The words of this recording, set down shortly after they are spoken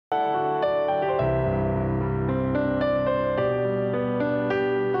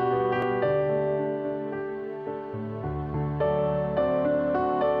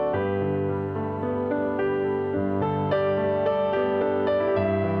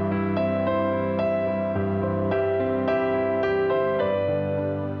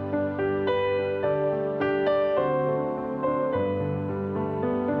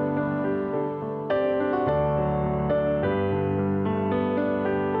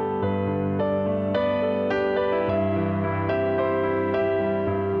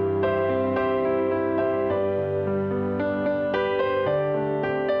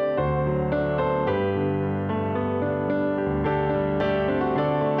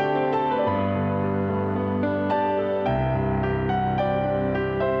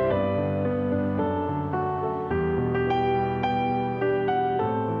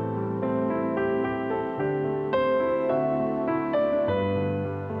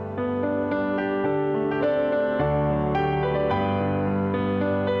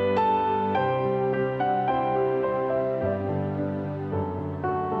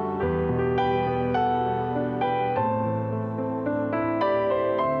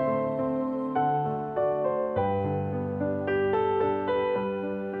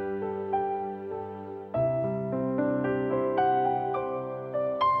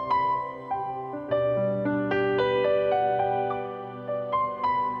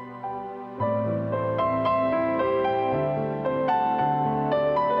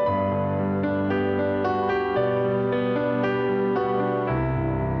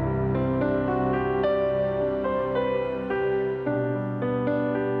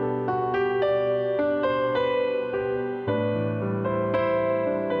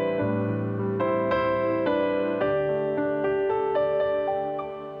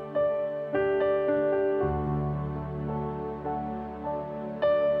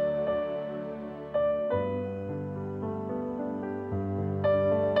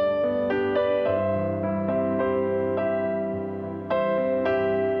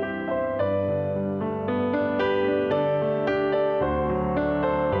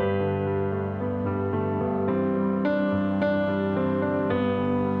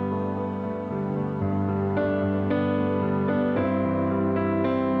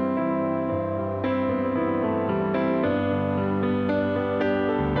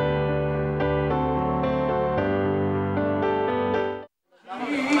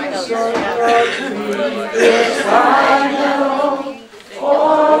Jesus loves me, yes I know,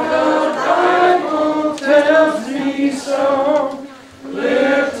 for the Bible tells me so.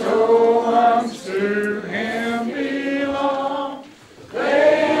 Little ones to Him belong,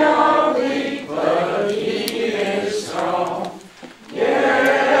 they are weak, but He is strong.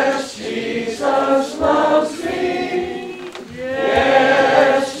 Yes, Jesus loves me,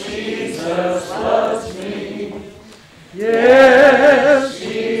 yes, Jesus loves me, yes,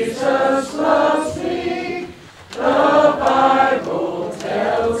 Jesus loves me, the Bible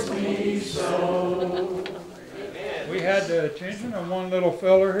tells me so. We had the attention of one little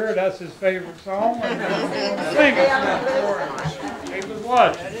feller here, that's his favorite song, and we're going to sing it for him. He was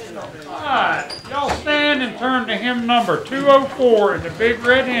watching. Alright, y'all stand and turn to hymn number 204 in the big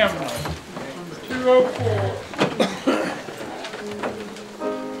red hymnal. Number 204.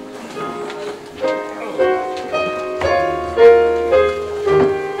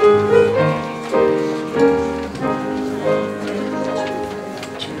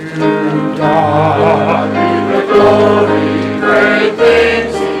 God be the glory, great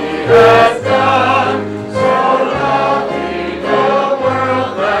things He has done. So loved He the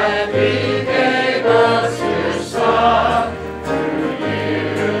world that He gave us His Son, to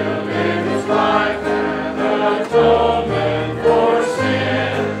yield in His life an atonement for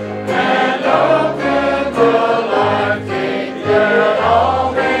sin, and open the life gate that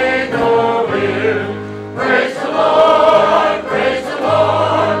all may know Him. Praise the Lord, praise the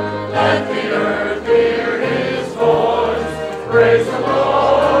Lord, let the earth hear His voice. Praise the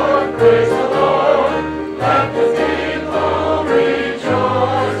Lord, praise the Lord, let the people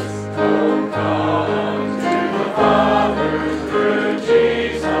rejoice. Oh, come to the Father through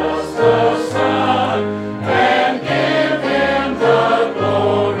Jesus the Son, and give Him the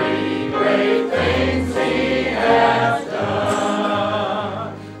glory, great things He has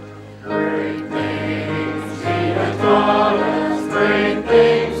done. Great things He has taught us, great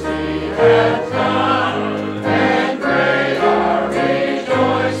things He has done, and great our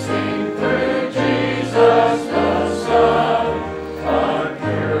rejoicing through Jesus the Son. But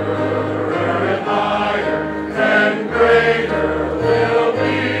purer and higher and greater will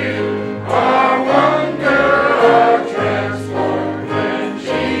be our wonder, our transport when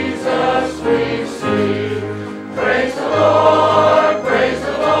Jesus we see. Praise the Lord,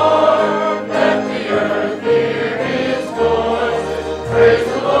 let the earth hear His voice. Praise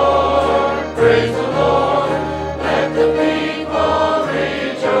the Lord, let the people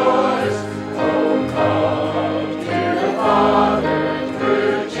rejoice. Oh, come to the Father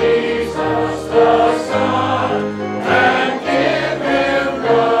through Jesus the Son, and give Him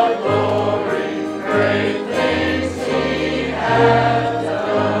the glory, great things He has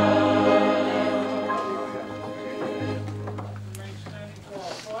done. Remain standing for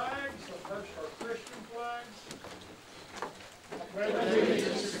our flags. So first our Christian flags.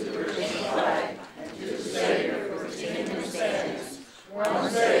 One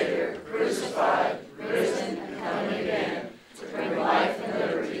Savior, crucified, risen, and coming again, to bring life and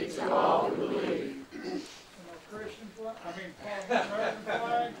liberty to all who believe. Christian flag, American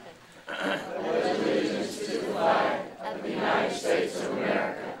flag. Pledge allegiance to the flag of the United States of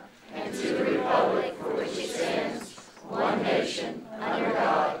America, and to the republic for which it stands, one nation, under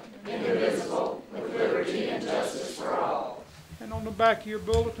God, indivisible, with liberty and justice for all. And on the back of your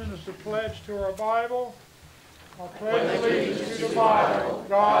bulletin is the pledge to our Bible. I pledge allegiance to the Bible,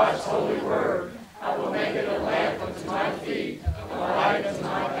 God's holy word. I will make it a lamp unto my feet, and a light unto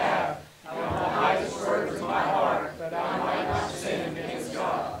my path. I will not hide His words in my heart, that I might not sin against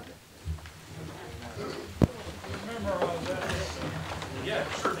God. Memorize that. Yeah,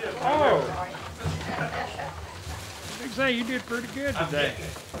 sure did. Oh. Big Zay, you did pretty good today.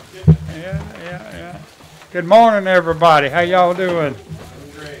 Yeah. Good morning, everybody. How y'all doing?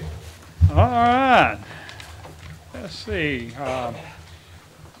 Great. All right. Let's see.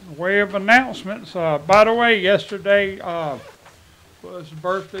 Way of announcements. By the way, yesterday was a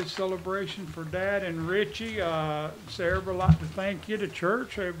birthday celebration for Dad and Richie. Sarah would like to thank you, the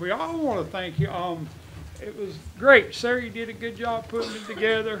church. We all want to thank you. It was great. Sarah, you did a good job putting it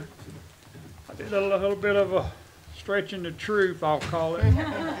together. I did a little bit of a stretching the truth, I'll call it,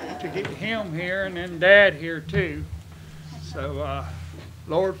 to get him here and then Dad here too. So,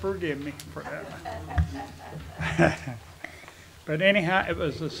 Lord forgive me for that. But anyhow, it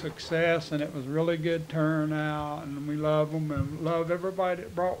was a success, and it was really good turnout, and we love them and love everybody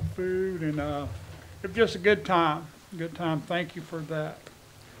that brought food, and it was just a good time. Good time. Thank you for that.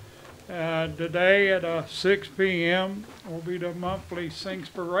 Today at 6 p.m. will be the monthly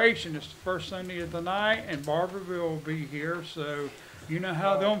Singspiration. It's the first Sunday of the night, and Barberville will be here. So You know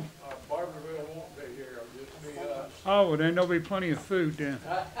how them. Barberville won't be here, it'll just be us. Oh, well, then there'll be plenty of food then.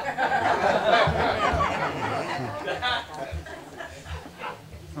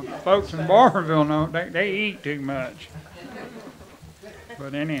 Folks in Barberville know they eat too much.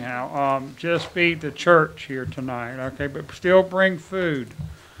 But anyhow, just feed the church here tonight, okay? But still bring food.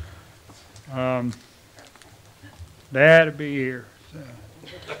 Dad'll be here. So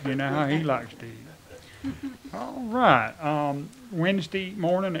you know how he likes to eat. All right. Wednesday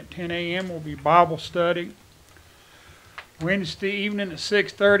morning at 10 a.m. will be Bible study. Wednesday evening at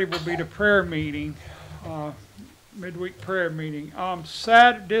 6:30 will be the prayer meeting, midweek prayer meeting.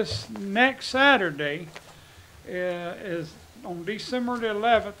 This next Saturday is on December the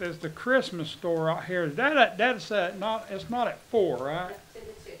 11th is the Christmas store out here. That's not, it's not at 4, right?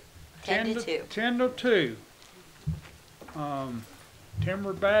 10 to 2. 10 to 2. 10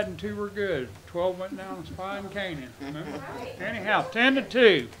 were bad and 2 were good. 12 went down as fine Canaan. Remember? Anyhow, 10 to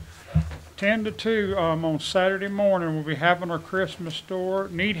 2. 10 to 2 on Saturday morning we'll be having our Christmas store.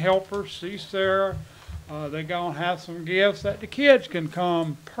 Need helpers, see Sarah. They're going to have some gifts that the kids can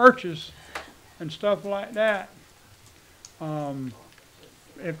come purchase and stuff like that.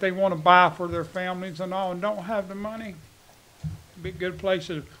 If they want to buy for their families and all and don't have the money, it'd be a good place.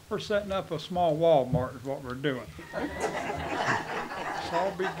 We're setting up a small Walmart is what we're doing. It's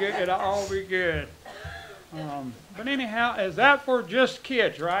all be good. It'll all be good. But anyhow, is that for just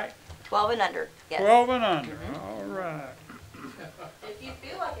kids, right? 12 and under, yes. 12 and under. All right. If you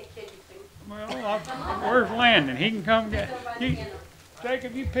feel like a kid, you can. Well, where's Landon? He can come get.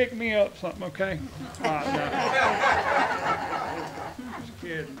 Jacob, you pick me up something, okay? All right, no. Just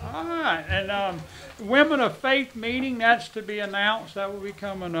kidding. All right, and Women of Faith meeting, that's to be announced. That will be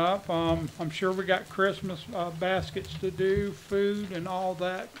coming up. I'm sure we got Christmas baskets to do, food and all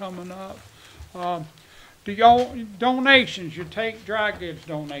that coming up. Do y'all, donations, you take dry goods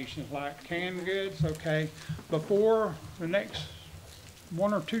donations like canned goods, okay? Before the next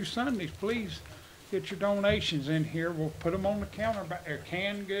 1 or 2 Sundays, please get your donations in here. We'll put them on the counter back there.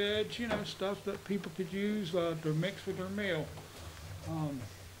 Canned goods, you know, stuff that people could use to mix with their meal.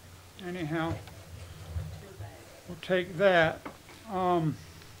 Anyhow, we'll take that.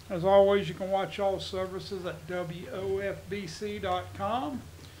 As always, you can watch all services at wofbc.com.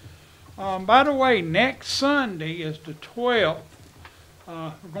 By the way, next Sunday is the 12th.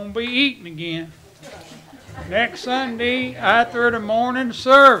 We're going to be eating again. Next Sunday, after the morning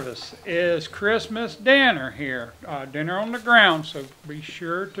service, is Christmas dinner here. Dinner on the ground, so be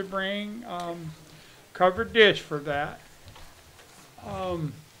sure to bring covered dish for that.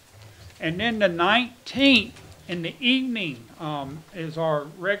 And then the 19th in the evening is our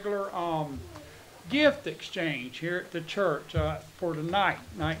regular gift exchange here at the church for the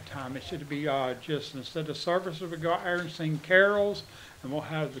nighttime. It should be just instead of services, we go out there and sing carols, and we'll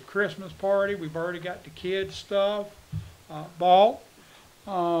have the Christmas party. We've already got the kids' stuff bought.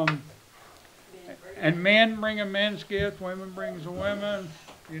 And men bring a men's gift, women brings a women.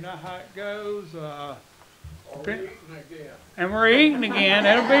 You know how it goes. And we're eating again.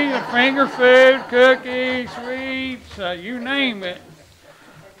 It'll be the finger food, cookies, sweets, you name it.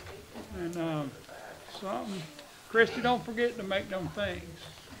 And something. Christy, don't forget to make them things.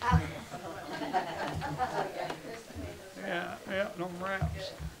 Yeah, them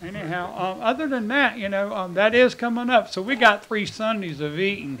wraps. Anyhow, other than that, you know, that is coming up. So we got 3 Sundays of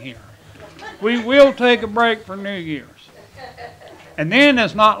eating here. We will take a break for New Year's. And then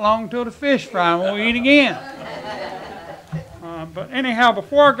it's not long till the fish fry and we'll eat again. But anyhow,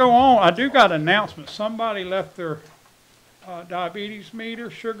 before I go on, I do got an announcement. Somebody left their diabetes meter,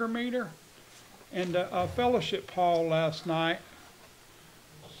 sugar meter, in the fellowship hall last night.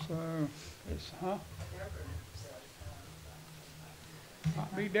 So, it's,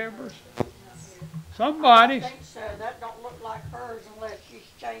 Might be Deborah's. Somebody. I think so. That don't look like hers unless she's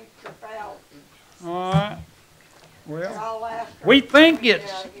changed her valve. All right. Well, I'll ask her. we think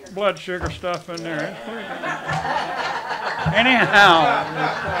it's blood sugar stuff in there. Anyhow,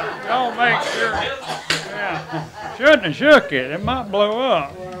 y'all make sure. Yeah, shouldn't have shook it. It might blow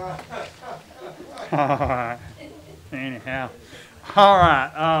up. All right. Anyhow, all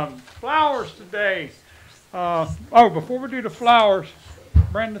right. Flowers today. Before we do the flowers,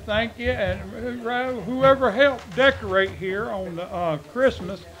 Brenda, thank you, and whoever helped decorate here on the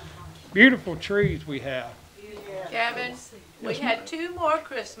Christmas, beautiful trees we have. Kevin, we had 2 more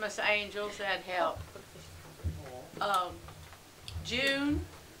Christmas angels that helped. June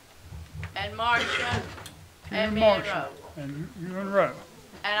and Marcia and me and Rose. And you and Rose.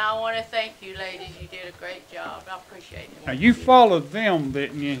 And I want to thank you ladies. You did a great job. I appreciate it. Now you followed them,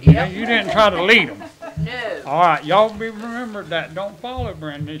 didn't you? Yep. You didn't try to lead them. No. All right, y'all be remembered that. Don't follow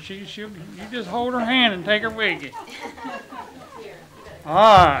Brenda. You just hold her hand and take her with you. All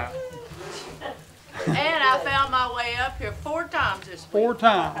right, And I found my way up here 4 times this week. 4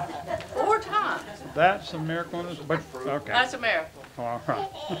 times. 4 times. That's a miracle. But okay. That's a miracle. All right.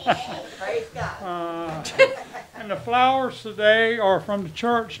 Praise God. And the flowers today are from the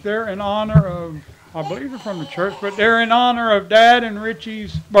church. They're in honor of, I believe they're from the church, but they're in honor of Dad and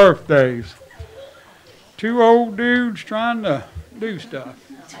Richie's birthdays. 2 old dudes trying to do stuff.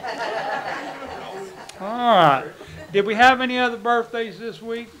 All right. Did we have any other birthdays this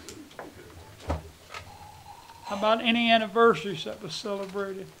week? How about any anniversaries that was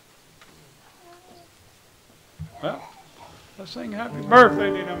celebrated? Well, let's sing happy birthday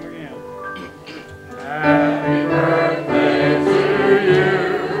to them again. Happy birthday to you.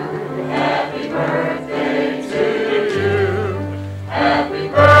 Happy birthday to you. Happy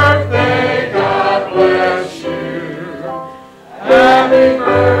birthday, God bless you. Happy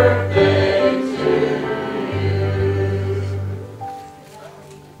birthday to you.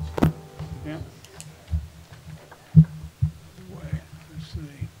 Yeah. Wait, let's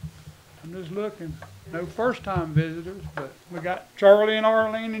see. I'm just looking. No first-time visitors, but we got Charlie and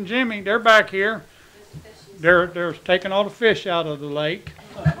Arlene and Jimmy. They're back here. They're taking all the fish out of the lake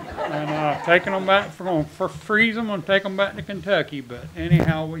and taking them back. We're going to freeze them and take them back to Kentucky. But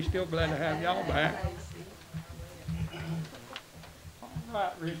anyhow, we still glad to have y'all back. All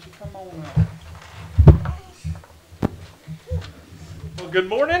right, Richie, come on up. Well, good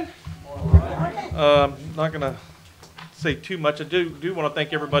morning. Not gonna say too much. I do want to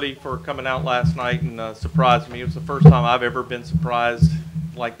thank everybody for coming out last night and surprising me. It was the first time I've ever been surprised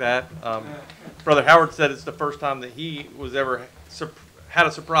like that. Brother Howard said it's the first time that he was ever had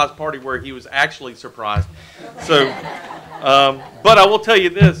a surprise party where he was actually surprised. So, but I will tell you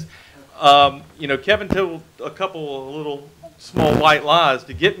this. Kevin told a couple of little small white lies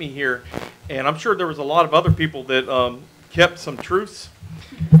to get me here, and I'm sure there was a lot of other people that kept some truths.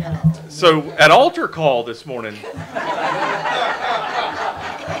 So at altar call this morning,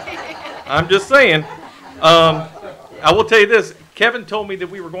 I'm just saying, I will tell you this. Kevin told me that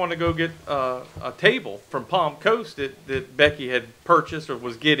we were going to go get a table from Palm Coast that Becky had purchased or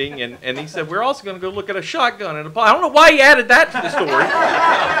was getting, and he said we're also going to go look at a shotgun and I don't know why he added that to the story,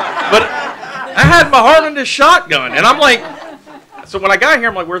 but I had my heart on this shotgun, and I'm like, so when I got here,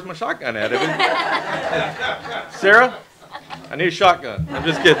 I'm like, where's my shotgun at? Sarah, I need a shotgun. I'm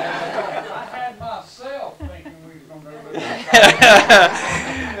just kidding. I had myself thinking we were going to do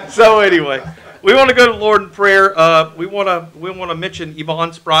this. So anyway, we want to go to the Lord in prayer. We want to mention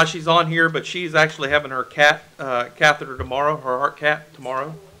Yvonne Spry. She's on here, but she's actually having her catheter tomorrow, her heart cath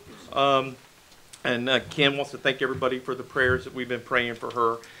tomorrow. And Ken wants to thank everybody for the prayers that we've been praying for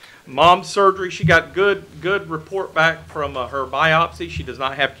her. Mom's surgery, she got good report back from her biopsy. She does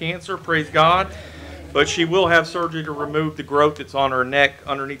not have cancer, praise God. But she will have surgery to remove the growth that's on her neck,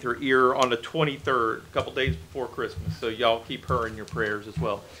 underneath her ear, on the 23rd, a couple days before Christmas. So y'all keep her in your prayers as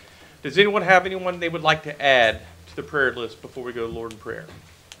well. Does anyone have anyone they would like to add to the prayer list before we go to Lord in prayer?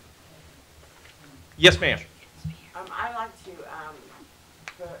 Yes, ma'am. I'd like to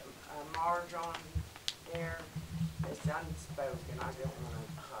put Marge on there. It's unspoken. I don't want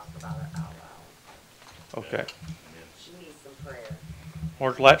to talk about it out loud. Okay. She needs some prayer.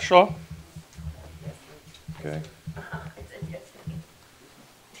 Marge Latshaw? Yes, Okay. yes.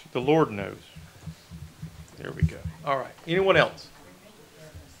 The Lord knows. There we go. All right. Anyone else?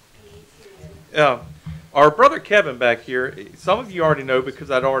 Our brother Kevin back here, some of you already know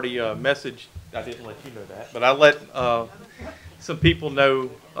because I'd already messaged, I didn't let you know that, but I let some people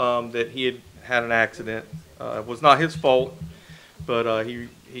know that he had an accident. It was not his fault, but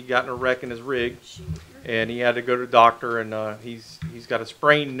he got in a wreck in his rig, and he had to go to the doctor, and he's got a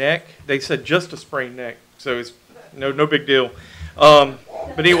sprained neck. They said just a sprained neck, so it's no big deal. But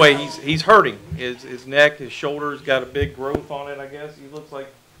anyway, he's hurting. His neck, his shoulders got a big growth on it, I guess. He looks like...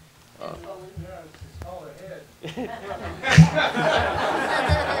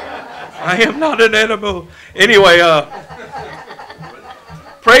 I am not an animal. Anyway,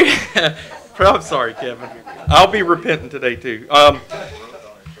 pray. I'm sorry, Kevin. I'll be repenting today too.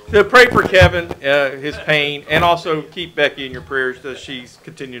 To pray for Kevin, his pain, and also keep Becky in your prayers as she's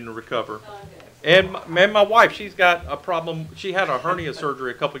continuing to recover. And my wife, she's got a problem. She had a hernia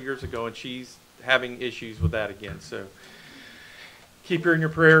surgery a couple years ago, and she's having issues with that again. So keep her in your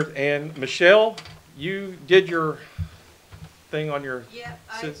prayers. And Michelle, you did your thing on your... Yeah,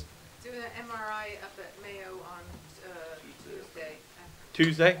 I doing an MRI up at Mayo on Tuesday.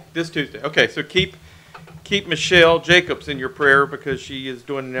 Tuesday? This Tuesday. Okay, so keep Keep Michelle Jacobs in your prayer because she is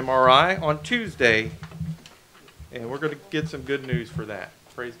doing an MRI on Tuesday. And we're going to get some good news for that.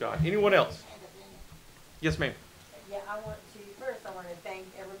 Praise God. Anyone else? Yes, ma'am. Yeah, I want to thank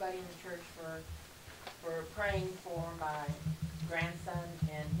everybody in the church for praying for my grandson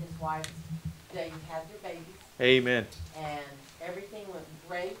and his wife. They had their babies. Amen. And everything went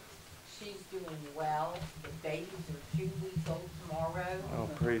great. She's doing well. The babies are 2 weeks old tomorrow. Oh,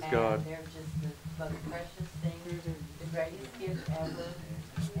 praise and God. They're just the most precious thing, the greatest gift ever.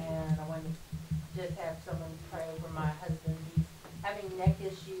 And I want to just have someone pray over my husband. He's having neck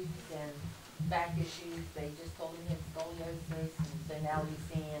issues and back issues. They just told him he had scoliosis, and so now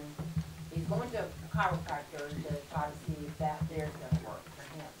he's going to a chiropractor to try to see if that there's going to work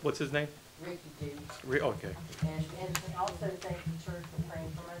for him. What's his name? Ricky Dude. Okay. And also thank the church for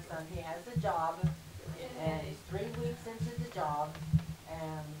praying for my son. He has a job, and he's 3 weeks into the job,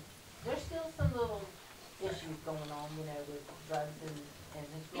 and there's still some little issues going on, with drugs and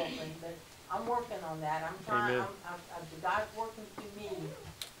his girlfriend, but I'm working on that. I'm trying, Amen. the God's working through me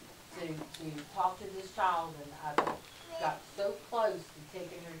to talk to this child, and I've got so close to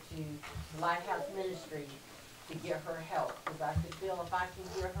taking her to Lighthouse Ministry to get her help, because I could feel if I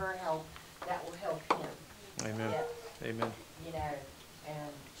can get her help, that will help him. Amen. Yeah. Amen.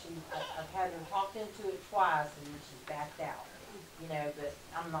 And I've had her talked into it twice, and she's backed out, but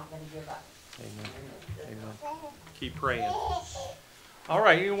I'm not gonna give up. Amen. Amen. Keep praying. All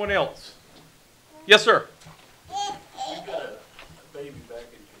right. Anyone else? Yes, sir. We've got a baby back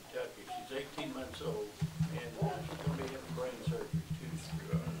in Kentucky. She's 18 months old, and she's going to be having brain surgery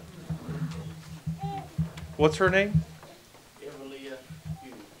too. What's her name? Evelia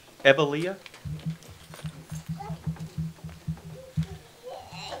Hughes. Evelia?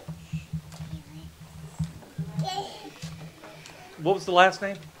 What was the last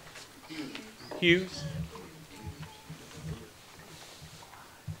name? Hughes.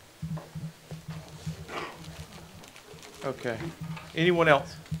 Okay. Anyone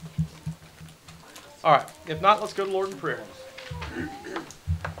else? All right. If not, let's go to Lord in prayer.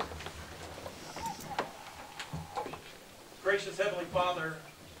 Gracious Heavenly Father,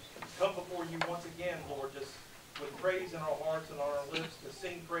 come before you once again, Lord, just with praise in our hearts and on our lips to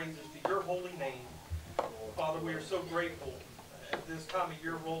sing praises to your holy name. Father, we are so grateful. As this time of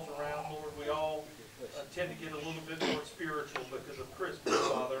year rolls around, Lord, we all tend to get a little bit more spiritual because of Christmas,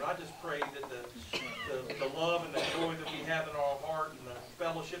 Father. And I just pray that the love and the joy that we have in our heart and the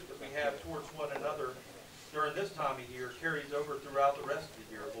fellowship that we have towards one another during this time of year carries over throughout the rest of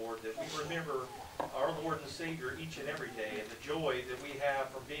the year, Lord, that we remember our Lord and Savior each and every day and the joy that we have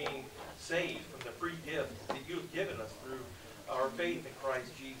from being saved from the free gift that you have given us through our faith in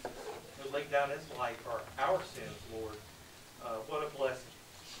Christ Jesus, who laid down his life for our sins, Lord. What a blessing.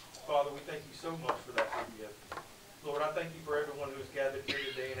 Father, we thank you so much for that free gift. Lord, I thank you for everyone who has gathered here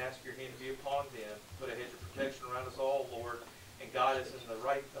today and ask your hand to be upon them. Put a hedge of protection around us all, Lord, and guide us in the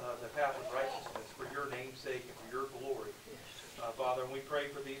path of righteousness for your name's sake and for your glory. Father, and we pray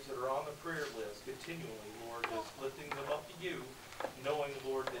for these that are on the prayer list continually, Lord, just lifting them up to you, knowing,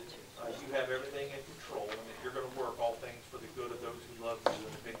 Lord, that you have everything in control and that you're going to work all things for the good of those who love you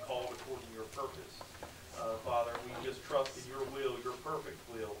and have been called according to your purpose. Father, we just trust in your will, your perfect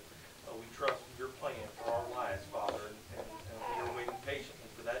will. We trust in your plan for our lives, Father, and we are waiting patiently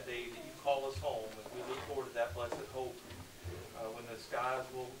for that day that you call us home, and we look forward to that blessed hope when the skies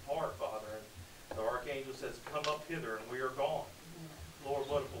will part, Father, and the archangel says, come up hither, and we are gone. Lord,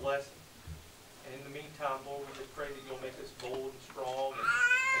 what a blessing. And in the meantime, Lord, we just pray that you'll make us bold and strong and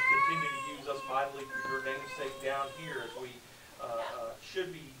continue to use us mightily for your name's sake down here as we should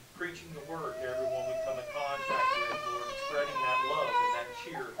be preaching the word to everyone we come in contact with, Lord, and spreading that love and that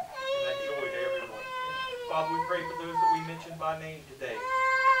cheer and that joy to everyone. Father, we pray for those that we mentioned by name today.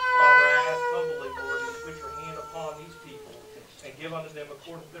 Father, I ask humbly, Lord, that you put your hand upon these people and give unto them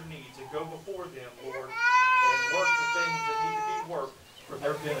according to their needs, and go before them, Lord, and work the things that need to be worked for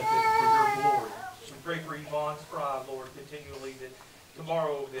their benefit and for your glory. We pray for Yvonne Spry, Lord, continually, that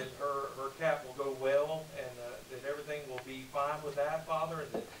tomorrow that her cap will go well, and that everything will be fine with that, Father,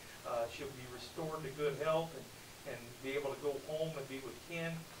 and that she'll be restored to good health and be able to go home and be with Ken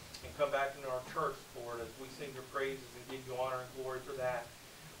and come back into our church, Lord, as we sing your praises and give you honor and glory for that.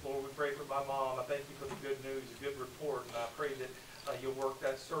 Lord, we pray for my mom. I thank you for the good news, a good report, and I pray that you'll work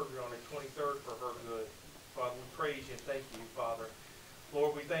that surgery on the 23rd for her good. Father, we praise you and thank you, Father.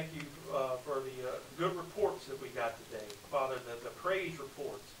 Lord, we thank you for the good reports that we got today. Father, the praise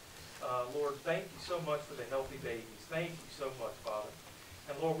reports. Lord, thank you so much for the healthy babies. Thank you so much, Father.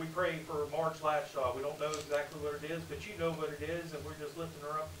 And Lord, we pray for Marge Latshaw. We don't know exactly what it is, but you know what it is, and we're just lifting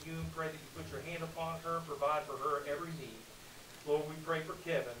her up to you and pray that you put your hand upon her and provide for her every need. Lord, we pray for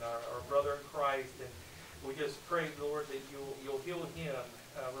Kevin, our brother in Christ, and we just pray, Lord, that you'll heal him,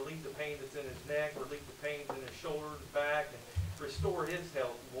 relieve the pain that's in his neck, relieve the pain in his shoulder and back, and restore his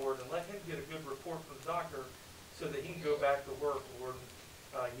health, Lord, and let him get a good report from the doctor so that he can go back to work, Lord.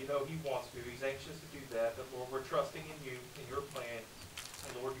 You know he wants to. He's anxious to do that, but Lord, we're trusting in you, in your plan.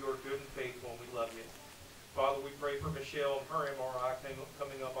 And Lord, you are good and faithful, and we love you. Father, we pray for Michelle and her MRI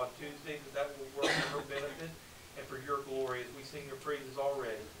coming up on Tuesday, that will work for her benefit and for your glory as we sing your praises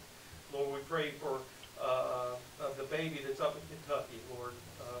already. Lord, we pray for the baby that's up in Kentucky, Lord.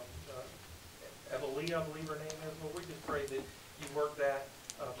 Evelia, I believe her name is. Lord, we just pray that you work that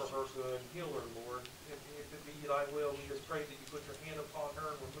for her good. Heal her, Lord. If it be thy will, we just pray that you put your hand upon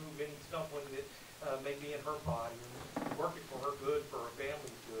her and remove any stumbling that may be in her body. And work it for her good, for her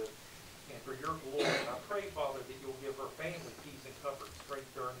family's good, and for your glory. And I pray, Father, that you'll give her family peace and comfort and strength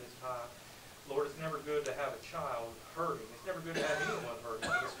during this time. Lord, it's never good to have a child hurting. It's never good to have anyone hurting,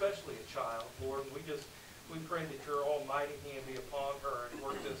 but especially a child, Lord. And we pray that your almighty hand be upon her and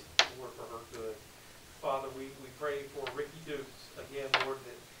work this, Lord, for her good. Father, we pray for Ricky Dukes, again, Lord,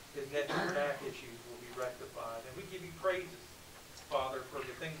 that his neck and back issues will be rectified. And we give you praises, Father, for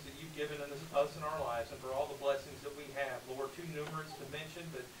the things that you've given us in our lives and for all the blessings that we have. Lord, too numerous to mention,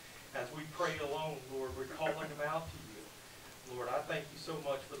 but as we pray alone, Lord, we're calling them out to you. Lord, I thank you so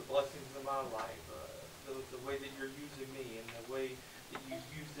much for the blessings in my life, the way that you're using me and the way that you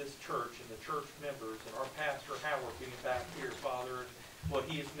use this church and the church members and our pastor Howard being back here, Father, and what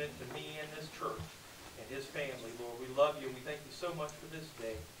he has meant to me and this church and his family, Lord. We love you and we thank you so much for this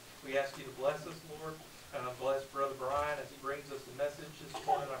day. We ask you to bless us, Lord. Bless Brother Brian as he brings us the message this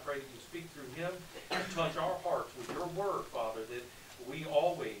morning. I pray that you speak through him and touch our hearts with your word, Father, that we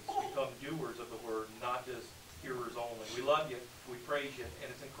always become doers of the word, not just hearers only. We love you. We praise you. And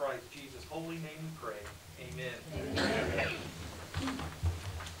it's in Christ Jesus' holy name we pray. Amen. Amen.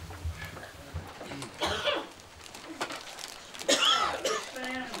 Let's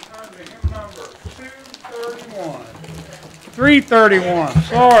stand and turn to hymn number 231. 331.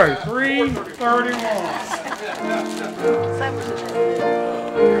 Sorry, 331.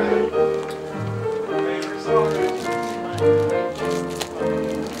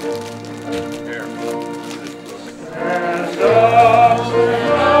 Stand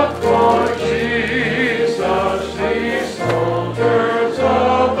up for Jesus, ye soldiers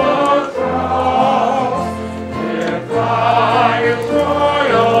of the cross. If Zion's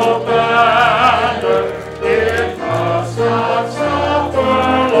royal banner, it must not suffer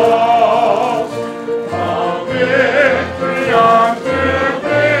loss. From victory unto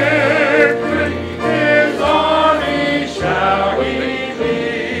victory, his army shall he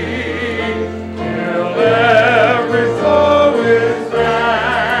lead, till every foe is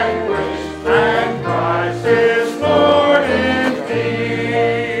vanquished, and Christ is Lord indeed.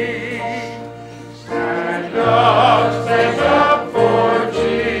 Stand up for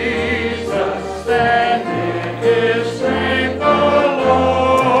Jesus, stand in his strength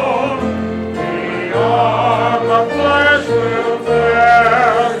alone. The arm of flesh will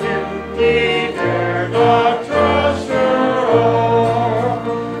fail him, he dare not trust your own.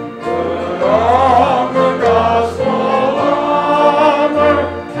 Put on the gospel armor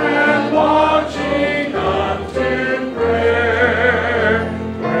and marching unto prayer,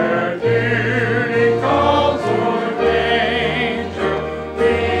 where duty calls or danger,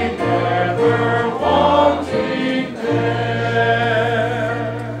 be never wanting there.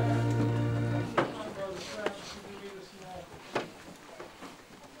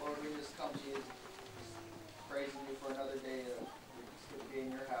 Lord, we just come to you praising you for another day to be in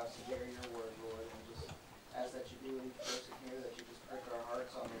your house and hear your word, Lord. And just ask that you do each person here, that you just prick our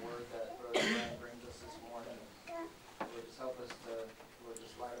hearts on the word that Brother Brian brings us this morning. Lord, just help us to, Lord,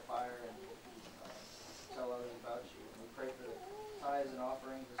 just light a fire and tell others about you. And we pray for the tithes and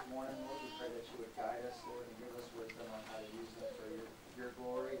offerings this morning, Lord. We pray that you would guide us, Lord, and give us wisdom on how to use them for your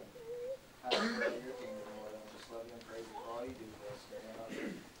glory and how to further your kingdom, Lord. And we just love you and praise you for all you do for us.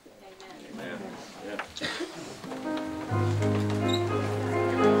 Amen.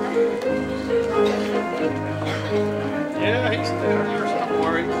 Yeah, he's down here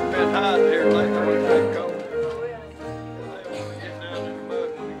somewhere. He's been hiding here lately when they go. They want to get down in the mud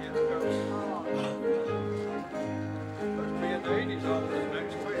when it gets cold. Supposed to be in the 80s all this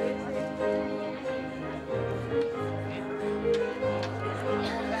next week.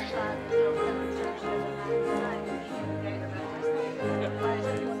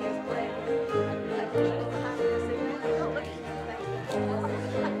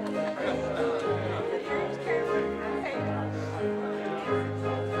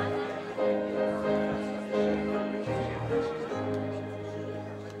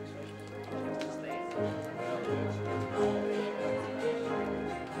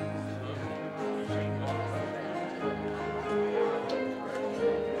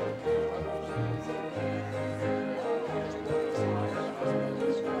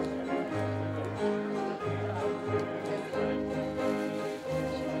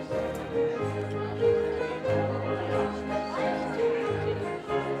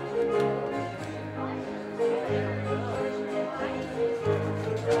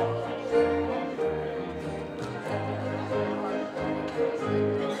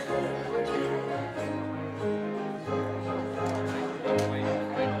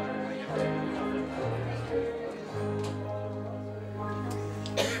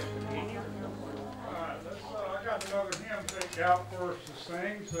 band picked out for us to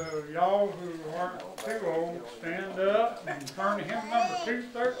sing, so y'all who aren't too old, stand up and turn to hymn number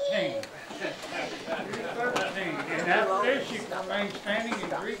 213. 213. And after this, you can remain standing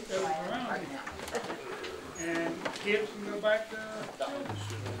and greet those around you. And kids can go back to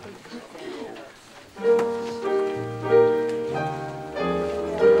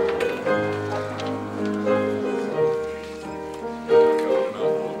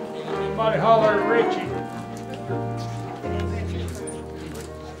somebody holler at Richie.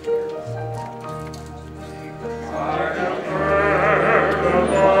 I have heard the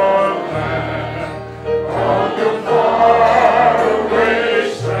Lord land on the faraway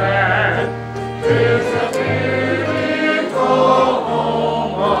strand. 'Tis a beautiful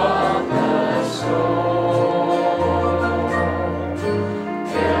home of the soul.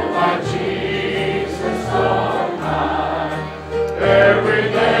 Till my Jesus on high, there we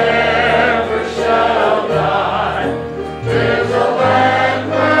never shall die. 'Tis a land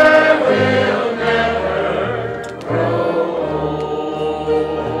where we'll never grow old.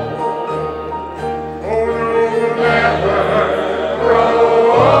 Oh, we'll never grow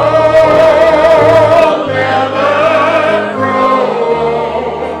old, never grow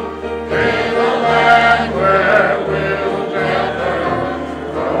old. In a land where we'll never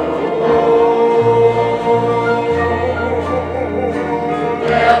grow old.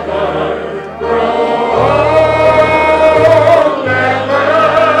 Never grow old, never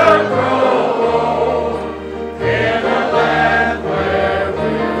grow old. In a land where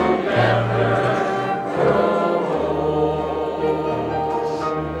we'll never grow old.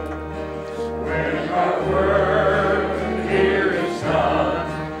 When our work here is done,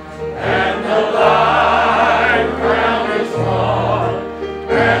 and the light crown is won,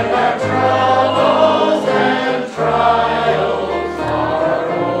 and our troubles and trials are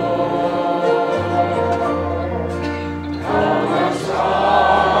o'er, all our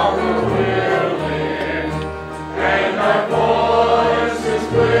sorrow will end, and our voices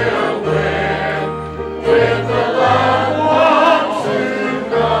will win with the loved ones who've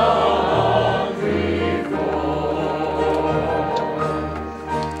gone before.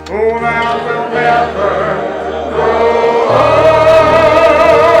 Oh, now we'll never grow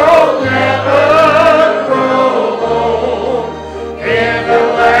old, never grow old. In a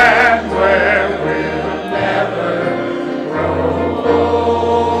land where we'll never grow old.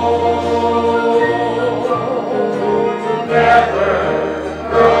 Never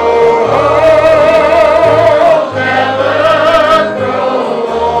grow old, never grow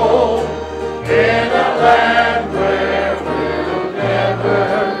old. In a land where we'll never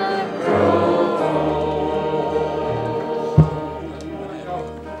grow old.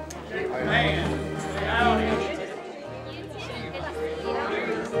 Man, howdy.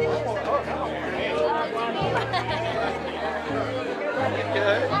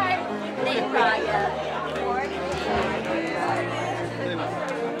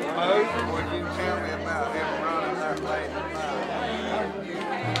 Would you tell me about him running that late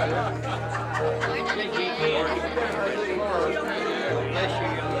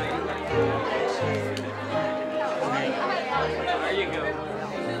There you go.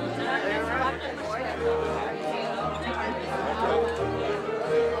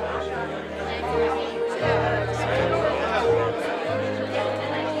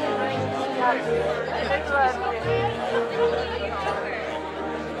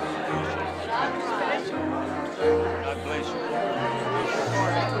 God bless you.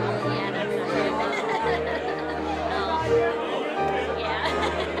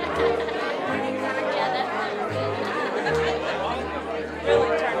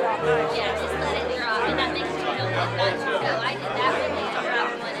 Yeah, just let it drop, and that makes me feel good. So I did that with the drop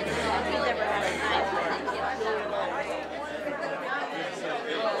one, and so if you ever had a time with it,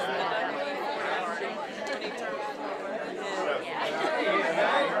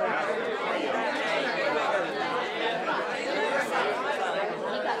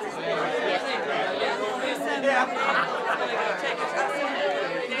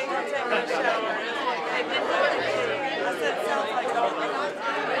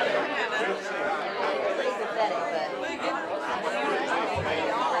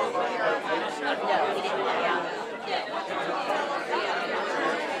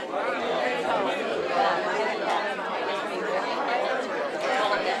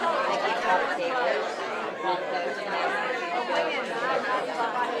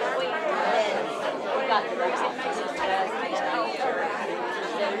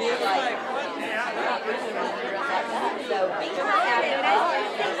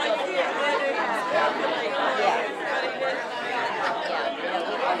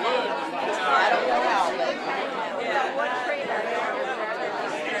 I don't know how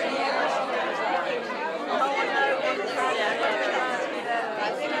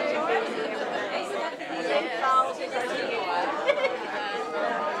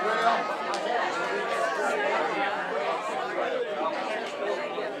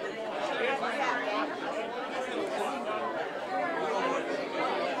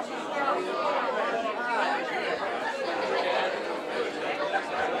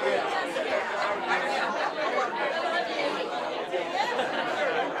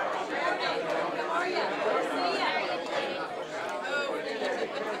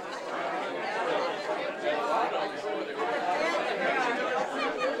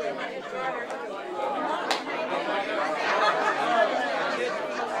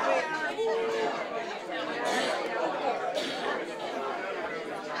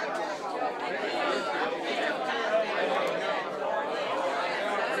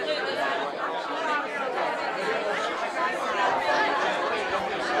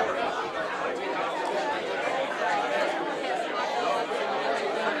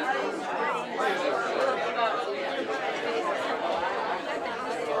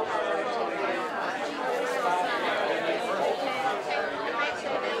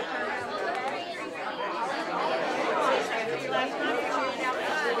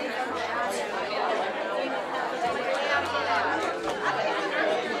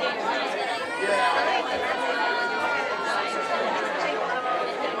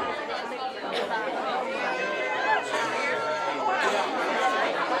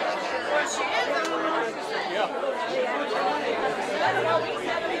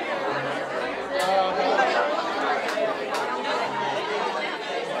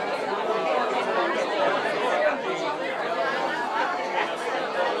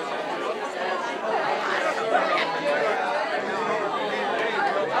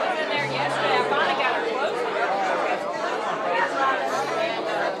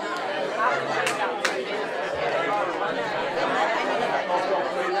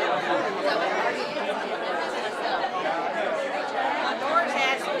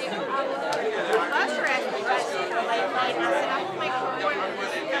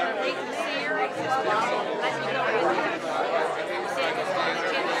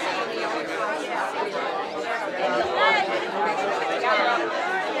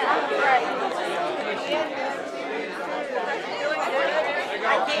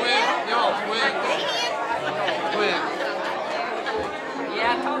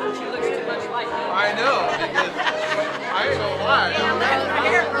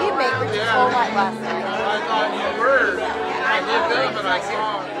last night. I thought you were. I looked up and I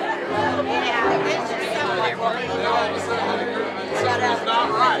saw it. Yeah, it's just so like, well, And all of a sudden, something's not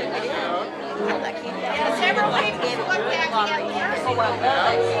right. You know? yeah, several people looked at me at first. Oh, well,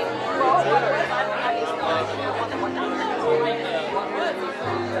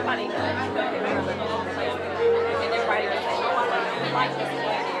 somebody and everybody was saying, oh, we like this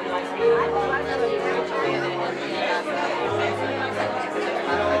candy. Everybody's saying, I love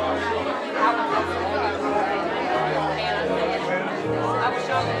I was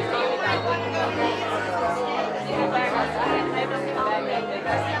shocked that Stevie got back outside and maybe come back in and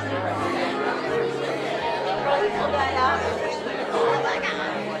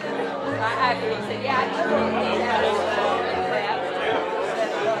I said, yeah,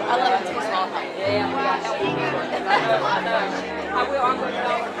 I love it too small. Yeah, I know. I will. I'm going to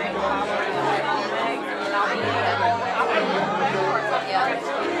go and make my and I'll be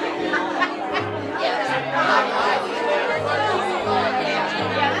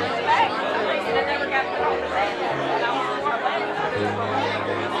I never got put on the bed.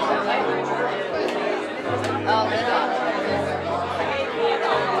 Oh, that's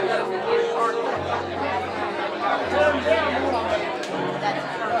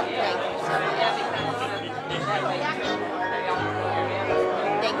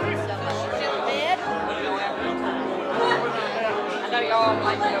thank you so much. I know y'all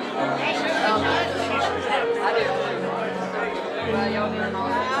like to go. I do. Y'all doing all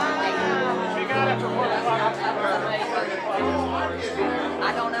that.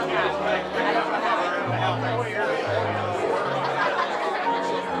 I don't know how. I don't know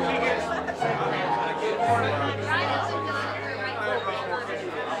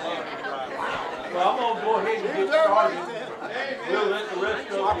Well, I'm gonna go ahead and get started. We'll let the rest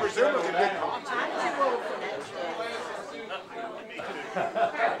of I presume it's a big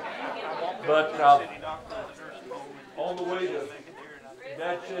But on the way to,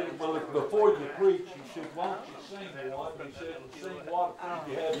 Dad said, well, before you preach, he said, why don't you sing one? He said, sing what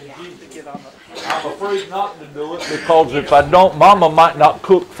you have in Jesus. I'm afraid not to do it because if I don't, Mama might not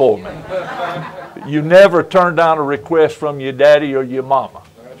cook for me. You never turn down a request from your daddy or your mama.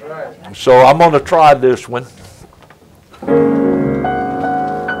 That's right. So I'm going to try this one.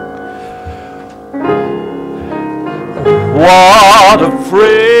 What a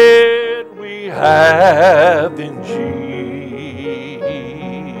friend we have in Jesus.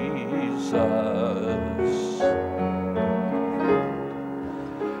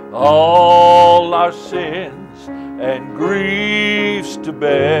 All our sins and griefs to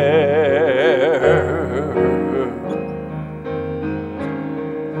bear.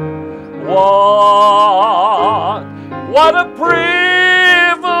 What a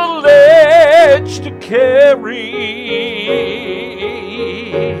privilege to carry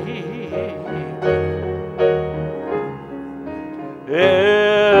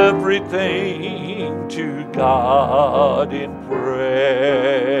everything to God in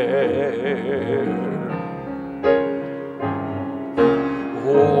prayer.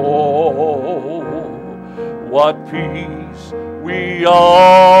 Oh, what peace we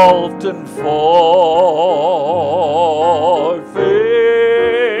often forfeit.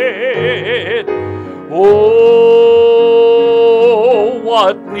 Oh,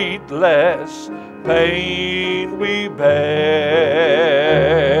 what needless pain we bear.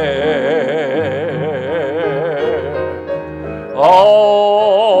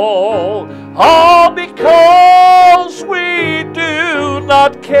 All because we do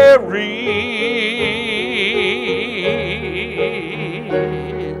not carry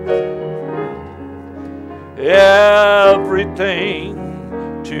everything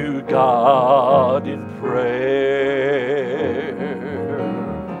to God in prayer.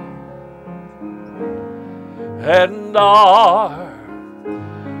 And are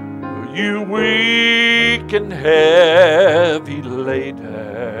you weak and heavy laden?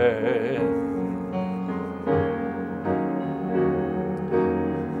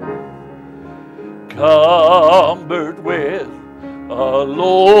 Cumbered with a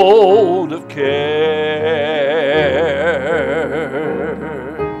load of care.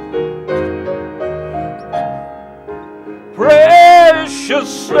 Precious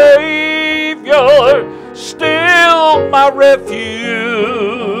Savior, still my refuge.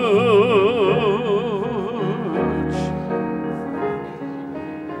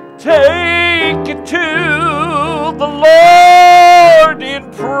 Take it to the Lord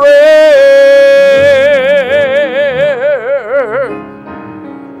in prayer.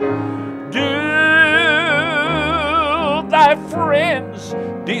 Do thy friends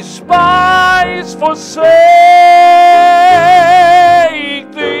despise, forsake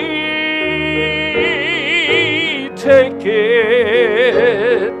thee?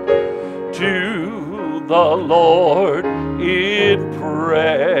 Lord in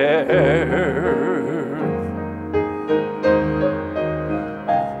prayer.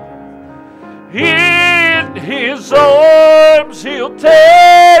 In His arms He'll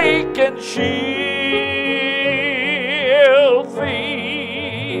take and shield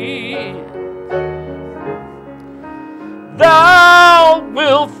thee. Thou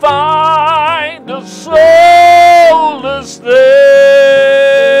wilt find a solace there.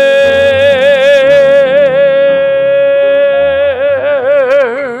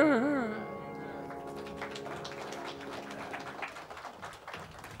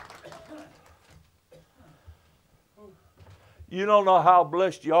 You don't know how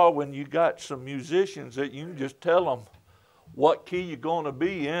blessed you are when you got some musicians that you can just tell them what key you're going to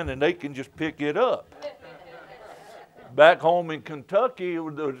be in and they can just pick it up. Back home in Kentucky,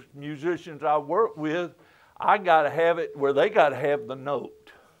 the musicians I work with, I got to have it where they got to have the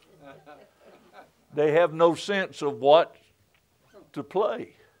note. They have no sense of what to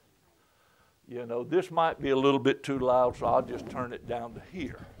play. You know, this might be a little bit too loud, so I'll just turn it down to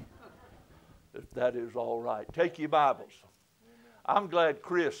here, if that is all right. Take your Bibles. I'm glad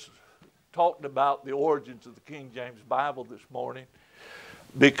Chris talked about the origins of the King James Bible this morning,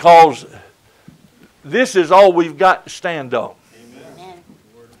 because this is all we've got to stand on. Amen.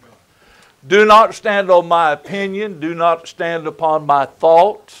 Do not stand on my opinion. Do not stand upon my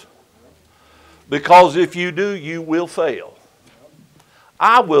thoughts, because if you do, you will fail.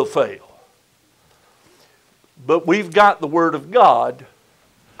 I will fail. But we've got the Word of God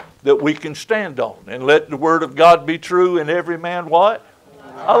that we can stand on. And let the Word of God be true and every man what?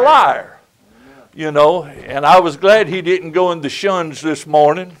 A liar. You know, and I was glad he didn't go in the shuns this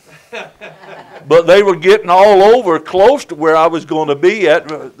morning. But they were getting all over close to where I was going to be at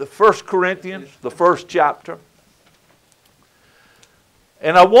the 1 Corinthians, the first chapter.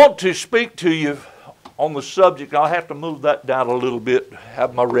 And I want to speak to you on the subject. I'll have to move that down a little bit,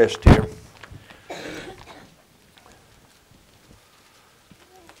 have my rest here.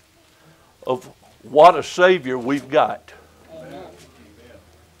 Of what a Savior we've got. Amen.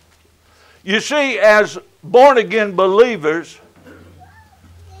 You see, as born-again believers,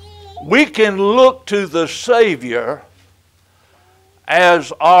 we can look to the Savior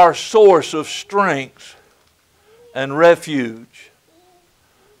as our source of strength and refuge.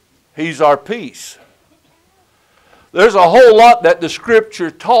 He's our peace. There's a whole lot that the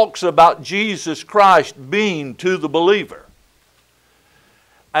Scripture talks about Jesus Christ being to the believer.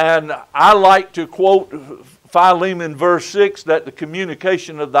 And I like to quote Philemon verse 6, that the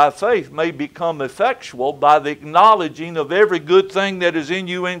communication of thy faith may become effectual by the acknowledging of every good thing that is in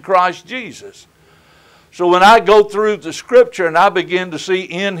you in Christ Jesus. So when I go through the Scripture and I begin to see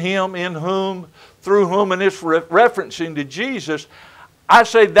in Him, in whom, through whom, and it's referencing to Jesus, I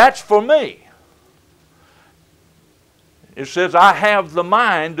say that's for me. It says, I have the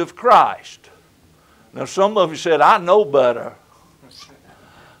mind of Christ. Now some of you said, I know better.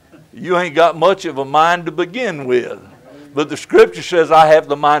 You ain't got much of a mind to begin with. But the Scripture says I have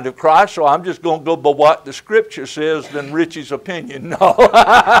the mind of Christ, so I'm just going to go by what the Scripture says than Richie's opinion. No.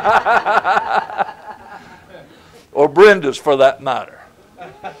 Or Brenda's for that matter.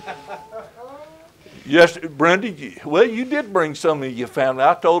 Yes, Brenda, well, you did bring some of your family.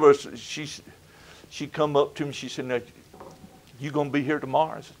 I told her, she come up to me, she said, now, you going to be here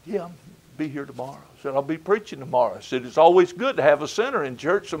tomorrow? I said, yeah, I'll be here tomorrow. I said, I'll be preaching tomorrow. I said, it's always good to have a sinner in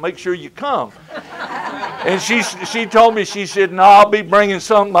church, so make sure you come. And she told me, she said, no, I'll be bringing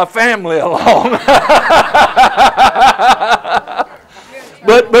some of my family along.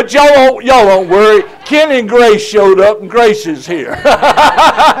 But y'all don't worry. Ken and Grace showed up, and Grace is here.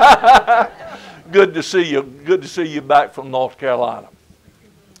 Good to see you. Good to see you back from North Carolina.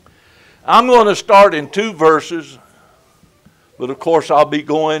 I'm going to start in 2 verses. But of course, I'll be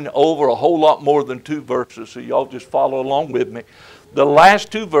going over a whole lot more than 2 verses, so y'all just follow along with me. The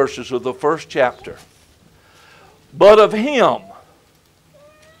last 2 verses of the first chapter. But of Him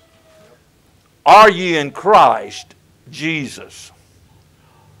are ye in Christ Jesus,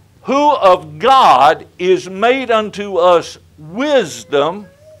 who of God is made unto us wisdom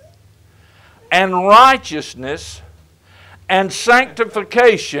and righteousness and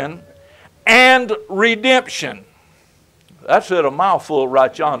sanctification and redemption. That's it, a mouthful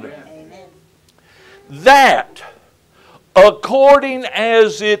right yonder. Amen. That, according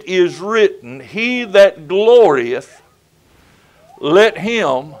as it is written, he that glorieth, let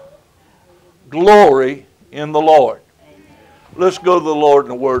him glory in the Lord. Amen. Let's go to the Lord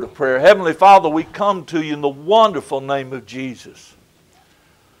in a word of prayer. Heavenly Father, we come to you in the wonderful name of Jesus.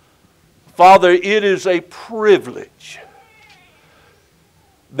 Father, it is a privilege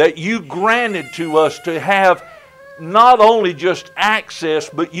that you granted to us to have not only just access,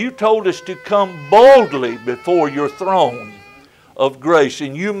 but you told us to come boldly before your throne of grace.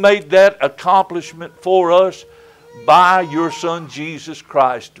 And you made that accomplishment for us by your Son Jesus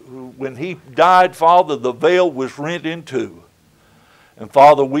Christ. When He died, Father, the veil was rent in two. And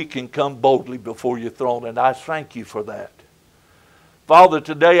Father, we can come boldly before your throne, and I thank you for that. Father,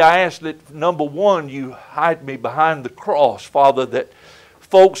 today I ask that, number one, you hide me behind the cross, Father, that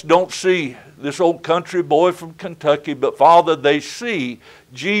folks don't see this old country boy from Kentucky, but Father, they see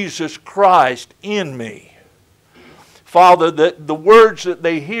Jesus Christ in me. Father, that the words that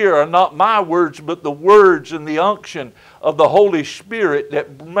they hear are not my words, but the words and the unction of the Holy Spirit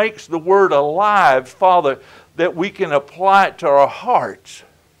that makes the word alive, Father, that we can apply it to our hearts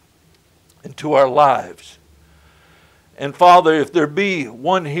and to our lives. And Father, if there be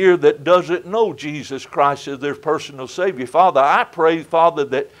one here that doesn't know Jesus Christ as their personal Savior, Father, I pray, Father,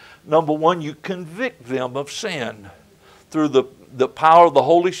 that number one, you convict them of sin through the power of the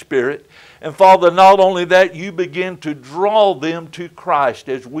Holy Spirit. And Father, not only that, you begin to draw them to Christ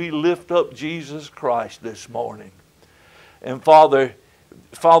as we lift up Jesus Christ this morning. And Father,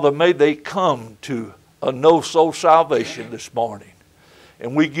 may they come to a no-soul salvation this morning.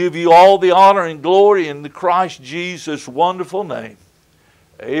 And we give you all the honor and glory in the Christ Jesus' wonderful name.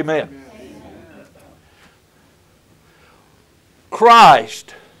 Amen. Amen.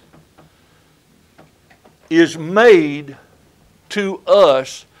 Christ is made to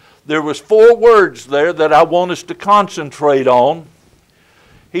us. There was 4 words there that I want us to concentrate on.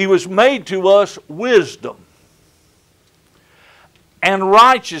 He was made to us wisdom and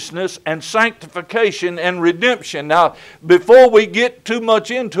righteousness and sanctification and redemption. Now, before we get too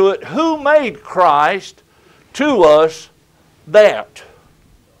much into it, who made Christ to us that?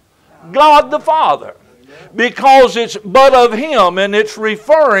 God the Father. Because it's but of Him, and it's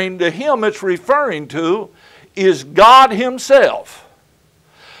referring to Him, it's referring to is God Himself.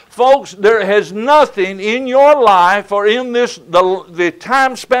 Folks, there has nothing in your life or in the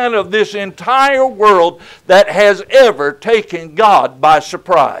time span of this entire world that has ever taken God by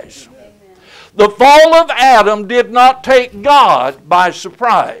surprise. Amen. The fall of Adam did not take God by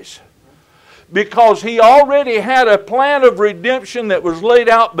surprise, because He already had a plan of redemption that was laid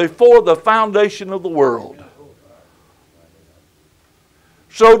out before the foundation of the world.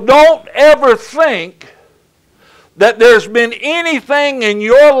 So don't ever think that there's been anything in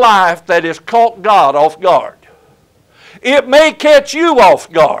your life that has caught God off guard. It may catch you off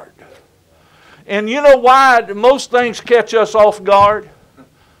guard. And you know why most things catch us off guard?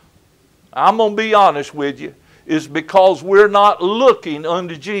 I'm going to be honest with you. Is because we're not looking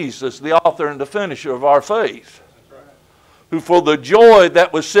unto Jesus, the author and the finisher of our faith, who for the joy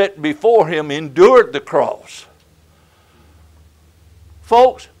that was set before Him endured the cross.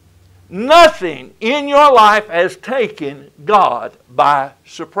 Folks, nothing in your life has taken God by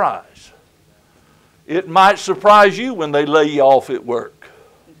surprise. It might surprise you when they lay you off at work.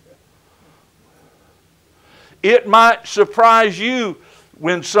 It might surprise you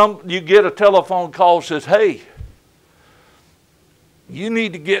when you get a telephone call that says, hey, you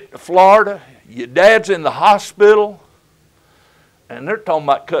need to get to Florida. Your dad's in the hospital. And they're talking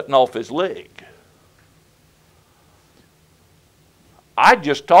about cutting off his leg. I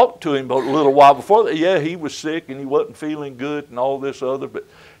just talked to him a little while before that. Yeah, he was sick and he wasn't feeling good and all this other, but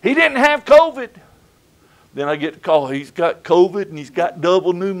he didn't have COVID. Then I get the call, he's got COVID and he's got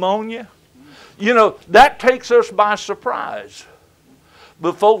double pneumonia. You know, that takes us by surprise.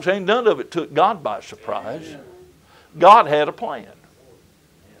 But folks, ain't none of it took God by surprise. God had a plan.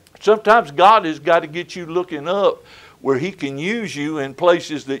 Sometimes God has got to get you looking up where He can use you in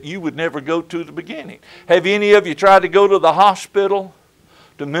places that you would never go to at the beginning. Have any of you tried to go to the hospital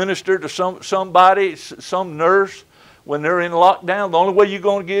to minister to somebody, some nurse, when they're in lockdown? The only way you're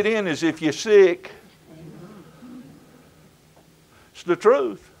going to get in is if you're sick. It's the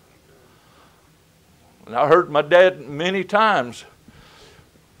truth. And I heard my dad many times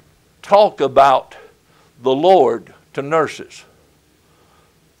talk about the Lord to nurses.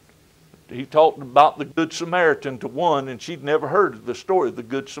 He talked about the Good Samaritan to one, and she'd never heard of the story of the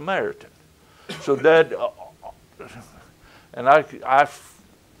Good Samaritan. So Dad, and I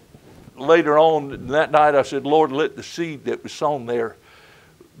later on that night I said, Lord, let the seed that was sown there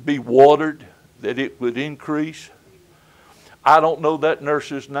be watered, that it would increase. I don't know that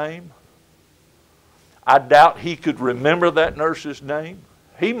nurse's name. I doubt he could remember that nurse's name.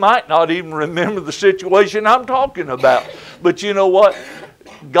 He might not even remember the situation I'm talking about. But you know what?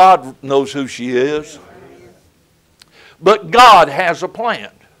 God knows who she is. But God has a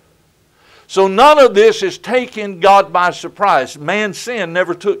plan. So none of this is taking God by surprise. Man's sin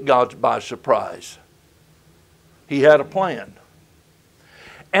never took God by surprise. He had a plan.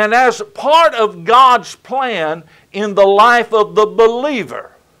 And as part of God's plan in the life of the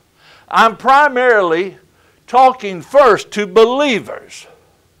believer, I'm primarily talking first to believers.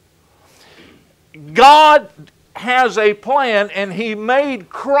 God has a plan, and He made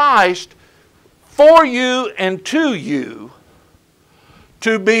Christ for you and to you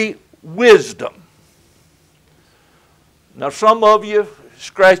to be wisdom. Now some of you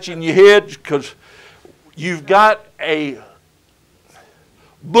scratching your heads because you've got a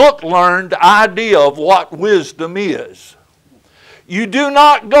book-learned idea of what wisdom is. You do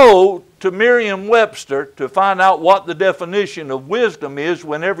not go to Merriam-Webster to find out what the definition of wisdom is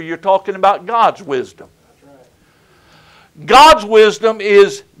whenever you're talking about God's wisdom. God's wisdom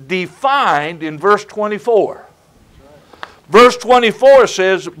is defined in verse 24. Verse 24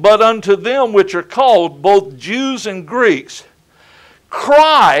 says, "But unto them which are called, both Jews and Greeks,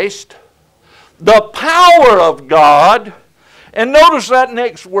 Christ, the power of God," and notice that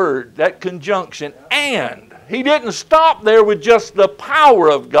next word, that conjunction, "and." He didn't stop there with just the power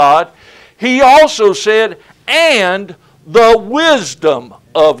of God. He also said, "and the wisdom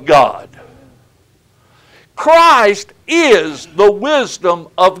of God." Christ is the wisdom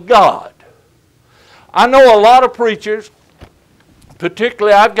of God. I know a lot of preachers,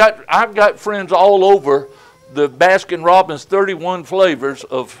 particularly I've got friends all over the Baskin-Robbins 31 flavors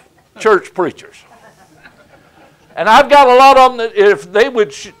of church preachers. And I've got a lot of them that if they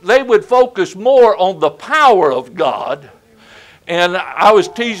would focus more on the power of God. And I was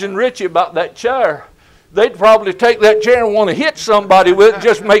teasing Richie about that chair. They'd probably take that chair and want to hit somebody with it,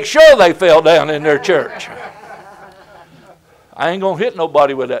 just make sure they fell down in their church. I ain't going to hit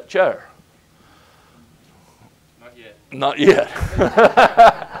nobody with that chair. Not yet.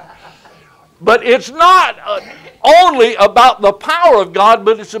 But it's not only about the power of God,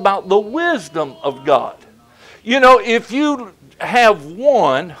 but it's about the wisdom of God. You know, if you have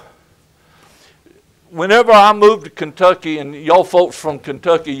one, whenever I moved to Kentucky, and y'all folks from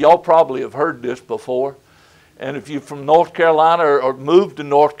Kentucky, y'all probably have heard this before. And if you're from North Carolina or moved to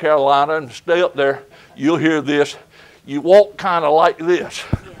North Carolina and stay up there, you'll hear this. You walk kind of like this.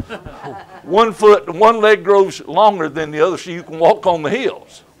 One leg grows longer than the other so you can walk on the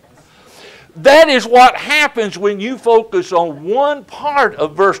hills. That is what happens when you focus on one part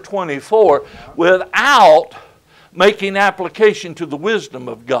of verse 24 without making application to the wisdom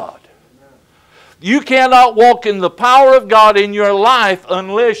of God. You cannot walk in the power of God in your life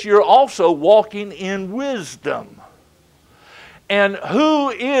unless you're also walking in wisdom. And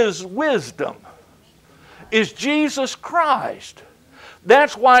who is wisdom? Is Jesus Christ.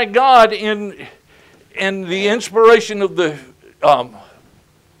 That's why God, in the inspiration of the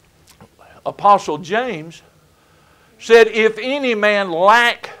Apostle James, said, "If any man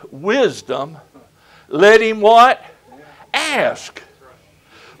lack wisdom, let him" what? Ask.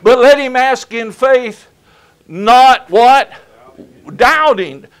 But let him ask in faith, not what?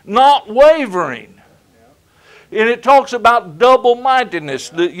 Doubting, not wavering. And it talks about double-mindedness,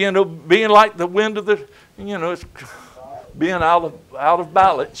 being like the wind of the, it's being out of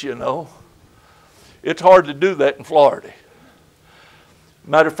balance, It's hard to do that in Florida.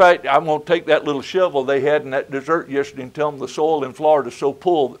 Matter of fact, I'm going to take that little shovel they had in that dessert yesterday and tell them the soil in Florida is so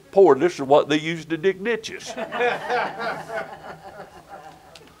poor, this is what they use to dig ditches.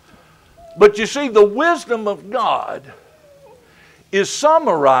 But you see, the wisdom of God is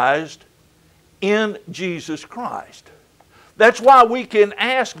summarized in Jesus Christ. That's why we can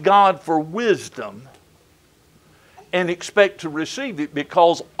ask God for wisdom and expect to receive it,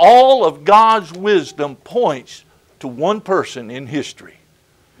 because all of God's wisdom points to one person in history,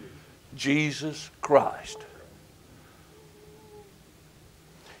 Jesus Christ.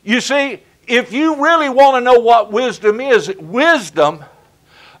 You see, if you really want to know what wisdom is, wisdom,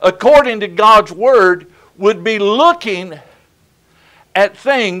 according to God's Word, would be looking at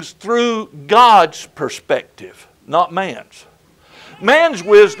things through God's perspective, not man's. Man's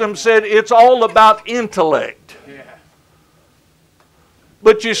wisdom said it's all about intellect.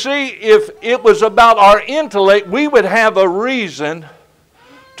 But you see, if it was about our intellect, we would have a reason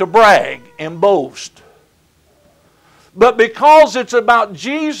to brag and boast. But because it's about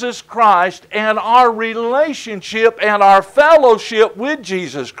Jesus Christ and our relationship and our fellowship with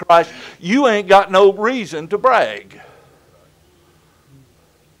Jesus Christ, you ain't got no reason to brag.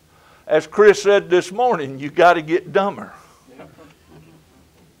 As Chris said this morning, you got to get dumber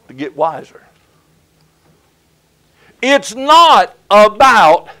to get wiser. It's not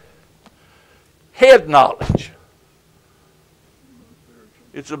about head knowledge.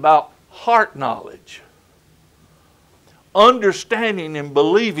 It's about heart knowledge. Understanding and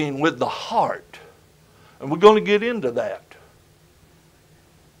believing with the heart. And we're going to get into that.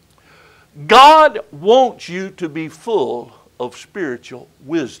 God wants you to be full of spiritual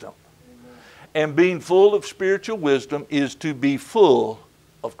wisdom. And being full of spiritual wisdom is to be full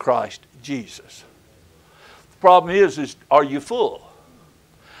of Christ Jesus. The problem is are you full?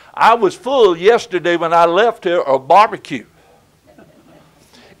 I was full yesterday when I left here of barbecue.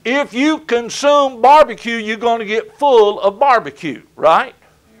 If you consume barbecue, you're going to get full of barbecue, right?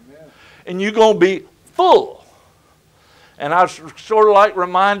 Amen. And you're going to be full. And I was sort of like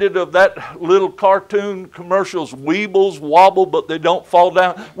reminded of that little cartoon commercials, Weebles wobble, but they don't fall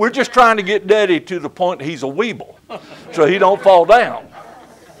down. We're just trying to get Daddy to the point he's a weeble, so he don't fall down.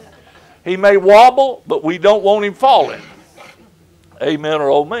 He may wobble, but we don't want him falling. Amen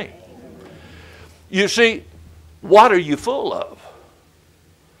or oh me. You see, what are you full of?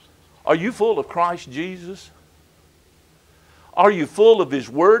 Are you full of Christ Jesus? Are you full of His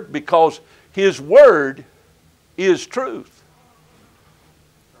Word? Because His Word is truth.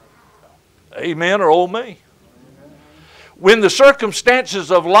 Amen or oh me. When the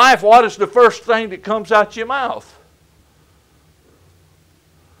circumstances of life, what is the first thing that comes out your mouth?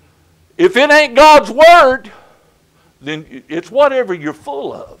 If it ain't God's Word, then it's whatever you're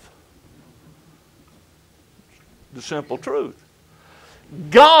full of. The simple truth.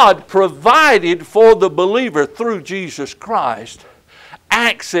 God provided for the believer through Jesus Christ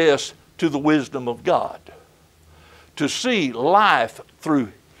access to the wisdom of God, to see life through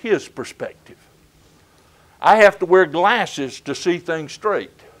His perspective. I have to wear glasses to see things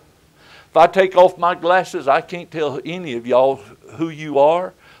straight. If I take off my glasses, I can't tell any of y'all who you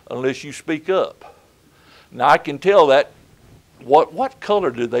are unless you speak up. Now I can tell what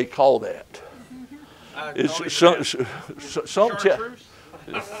color do they call that? It's some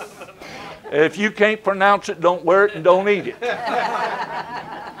if you can't pronounce it, don't wear it and don't eat it.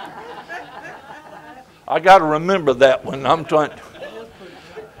 I got to remember that when I'm trying.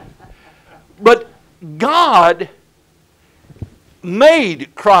 But God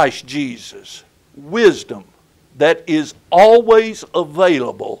made Christ Jesus wisdom that is always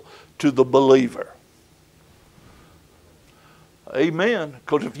available to the believer. Amen.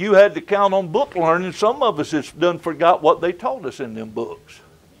 Because if you had to count on book learning, some of us have done forgot what they taught us in them books.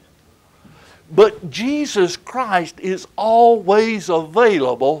 But Jesus Christ is always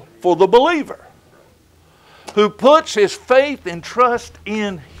available for the believer who puts his faith and trust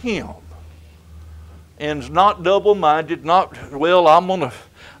in Him and is not double-minded, not, well,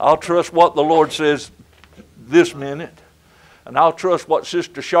 I'll trust what the Lord says this minute, and I'll trust what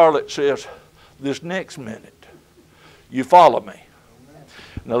Sister Charlotte says this next minute. You follow me?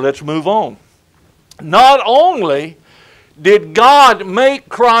 Now let's move on. Not only did God make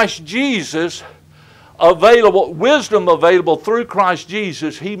Christ Jesus available, wisdom available through Christ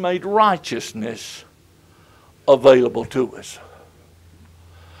Jesus, He made righteousness available to us.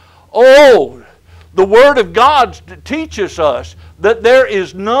 Oh, the Word of God teaches us that there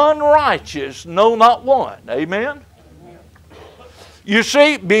is none righteous, no, not one. Amen? You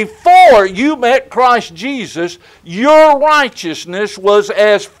see, before you met Christ Jesus, your righteousness was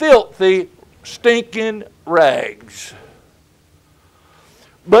as filthy, stinking rags.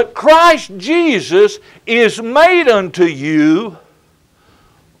 But Christ Jesus is made unto you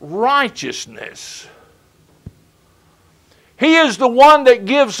righteousness. He is the one that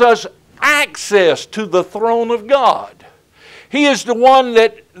gives us access to the throne of God. He is the one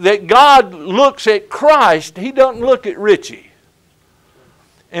that God looks at Christ. He doesn't look at Richie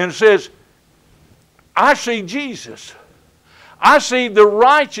and says, I see Jesus. I see the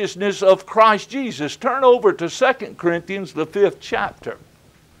righteousness of Christ Jesus. Turn over to 2 Corinthians, the 5th chapter.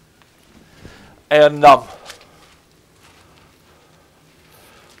 And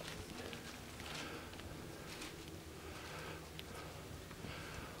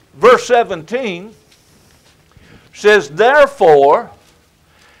verse 17 says, therefore,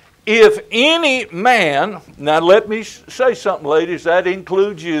 if any man, now let me say something, ladies, that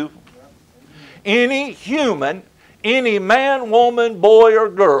includes you. Any human, any man, woman, boy, or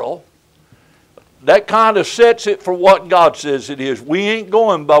girl, that kind of sets it for what God says it is. We ain't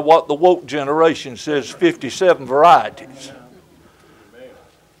going by what the woke generation says, 57 varieties.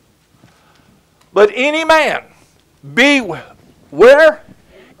 But any man, be where?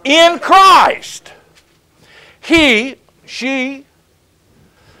 In Christ. He, she,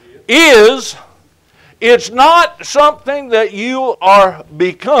 is, it's not something that you are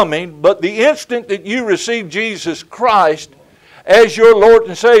becoming, but the instant that you receive Jesus Christ as your Lord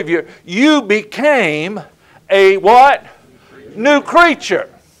and Savior, you became a what? New creature.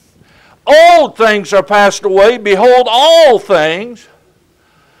 Old things are passed away. Behold, all things.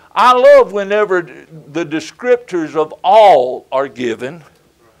 I love whenever the descriptors of all are given.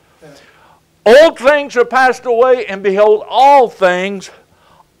 Old things are passed away, and behold, all things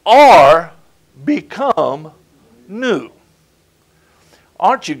are become new.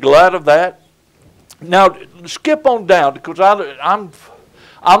 Aren't you glad of that? Now, skip on down, because I'm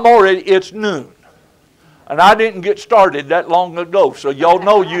already, it's noon. And I didn't get started that long ago, so y'all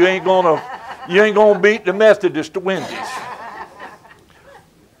know you ain't gonna beat the Methodist to Wendy's.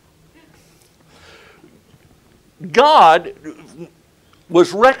 God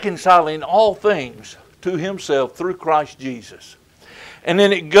was reconciling all things to himself through Christ Jesus. And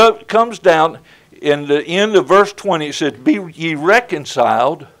then it comes down in the end of verse 20, it says, be ye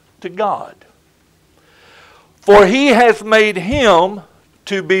reconciled to God. For he hath made him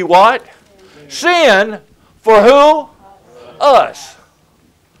to be what? Sin. For who? Us.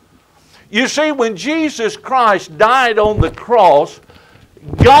 You see, when Jesus Christ died on the cross,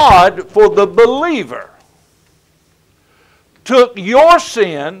 God, for the believer, took your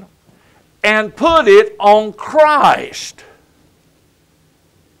sin and put it on Christ.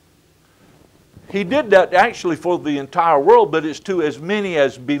 He did that actually for the entire world, but it's to as many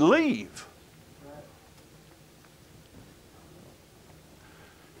as believe.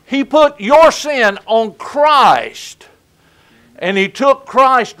 He put your sin on Christ, and he took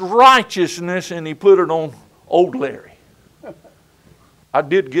Christ's righteousness and he put it on old Larry. I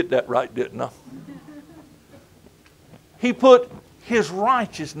did get that right, didn't I? He put his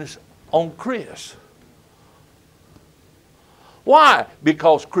righteousness on Chris. Why?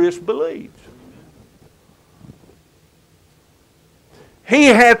 Because Chris believed. He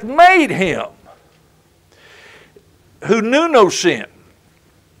hath made him who knew no sin.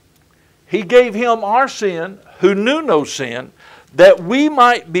 He gave him our sin, who knew no sin, that we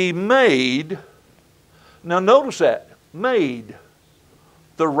might be made, now notice that, made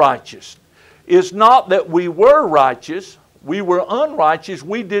the righteous. It's not that we were righteous, we were unrighteous,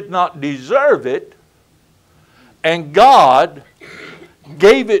 we did not deserve it, and God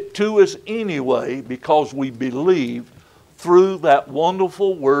gave it to us anyway because we believed through that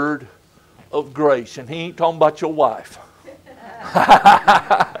wonderful word of grace. And he ain't talking about your wife.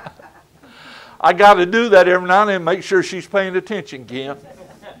 I got to do that every now and then, make sure she's paying attention, Ken.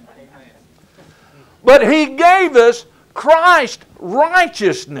 But he gave us Christ's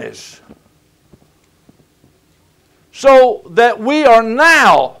righteousness, so that we are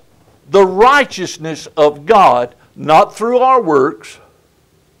now the righteousness of God, not through our works,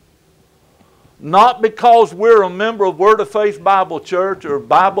 not because we're a member of Word of Faith Bible Church or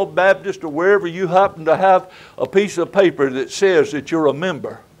Bible Baptist or wherever you happen to have a piece of paper that says that you're a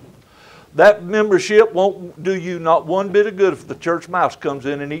member. That membership won't do you not one bit of good if the church mouse comes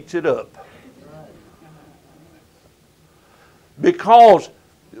in and eats it up. Because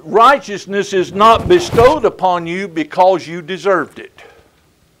righteousness is not bestowed upon you because you deserved it.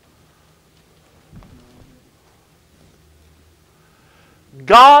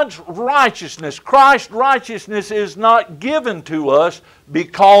 God's righteousness, Christ's righteousness, is not given to us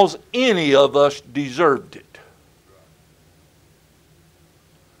because any of us deserved it.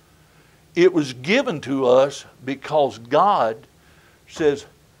 It was given to us because God says,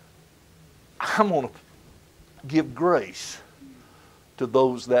 I'm going to give grace to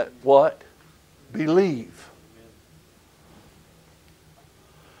those that what? Believe.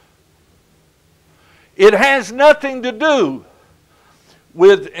 It has nothing to do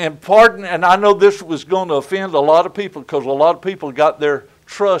with, and pardon, and I know this was going to offend a lot of people because a lot of people got their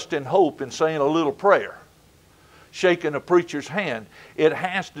trust and hope in saying a little prayer, shaking a preacher's hand. It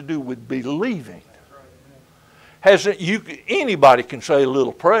has to do with believing. Anybody can say a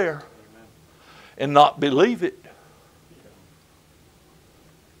little prayer and not believe it.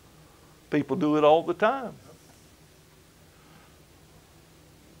 People do it all the time.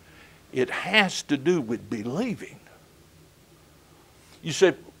 It has to do with believing. You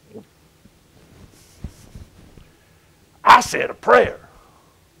said, I said a prayer.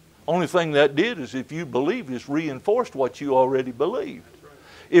 Only thing that did is if you believed, is reinforced what you already believed.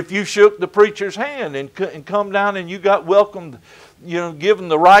 If you shook the preacher's hand and come down and you got welcomed, given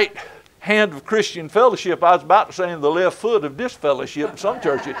the right hand of Christian fellowship, I was about to say in the left foot of disfellowship in some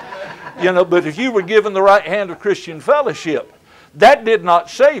churches, but if you were given the right hand of Christian fellowship, that did not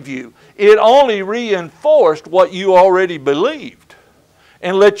save you. It only reinforced what you already believed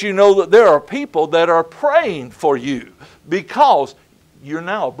and let you know that there are people that are praying for you because you're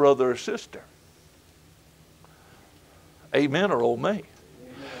now a brother or sister. Amen or oh me.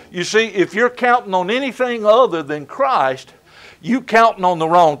 You see, if you're counting on anything other than Christ, you're counting on the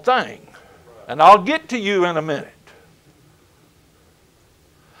wrong thing. And I'll get to you in a minute.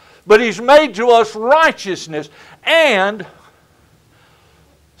 But He's made to us righteousness and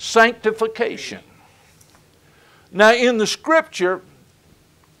sanctification. Now in the Scripture,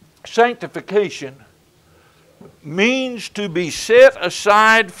 sanctification means to be set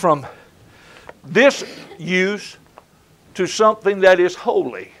aside from this use to something that is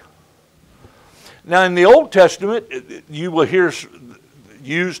holy. Now in the Old Testament, you will hear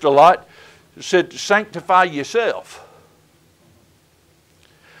used a lot, it said sanctify yourself.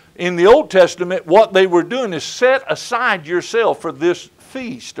 In the Old Testament, what they were doing is set aside yourself for this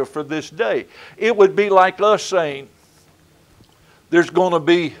feast or for this day. It would be like us saying, there's going to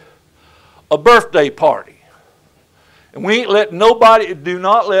be a birthday party. And we ain't let nobody, do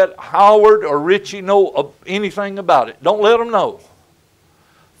not let Howard or Richie know anything about it. Don't let them know.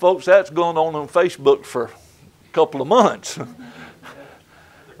 Folks, that's going on Facebook for a couple of months.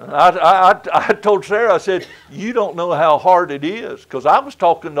 I told Sarah, I said, you don't know how hard it is. Because I was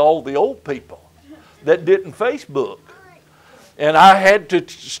talking to all the old people that didn't Facebook. And I had to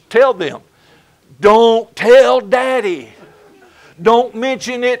tell them, don't tell Daddy. Don't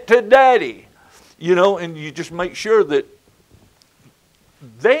mention it to Daddy. You know, and you just make sure that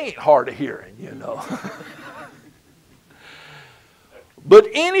they ain't hard of hearing, you know. But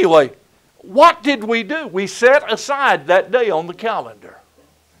anyway, what did we do? We set aside that day on the calendar.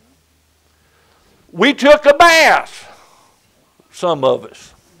 We took a bath, some of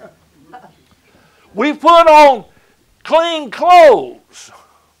us. We put on clean clothes,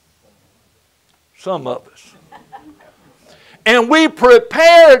 some of us. And we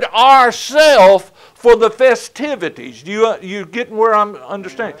prepared ourselves for the festivities. You getting where I'm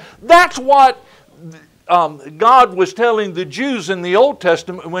understanding? That's what God was telling the Jews in the Old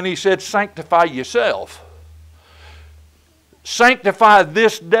Testament when He said, sanctify yourself. Sanctify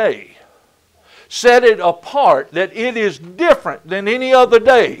this day. Set it apart, that it is different than any other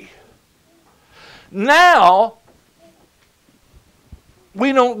day. Now,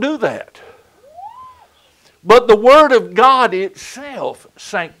 we don't do that. But the Word of God itself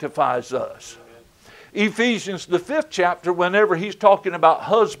sanctifies us. Ephesians, the 5th chapter, whenever he's talking about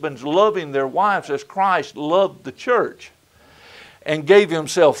husbands loving their wives as Christ loved the church and gave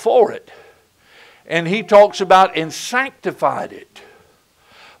Himself for it. And he talks about and sanctified it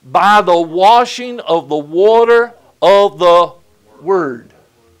by the washing of the water of the Word.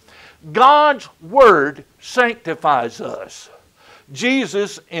 God's Word sanctifies us.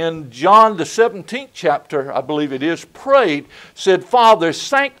 Jesus in John the 17th chapter, I believe it is, prayed, said, Father,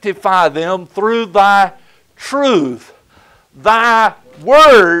 sanctify them through Thy truth. Thy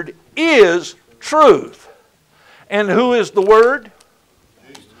Word is truth. And who is the Word?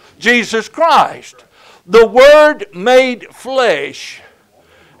 Jesus Christ. The Word made flesh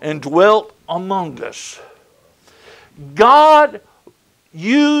and dwelt among us. God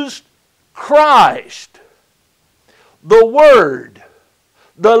used Christ, the Word,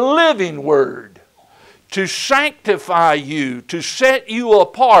 the living Word, to sanctify you, to set you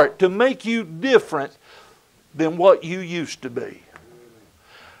apart, to make you different than what you used to be.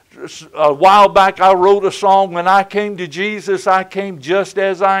 A while back I wrote a song, when I came to Jesus, I came just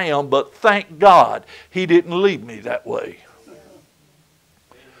as I am, but thank God He didn't leave me that way.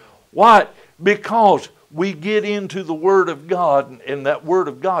 Why? Because we get into the Word of God, and that Word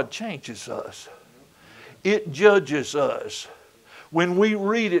of God changes us. It judges us. When we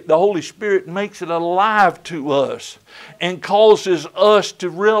read it, the Holy Spirit makes it alive to us and causes us to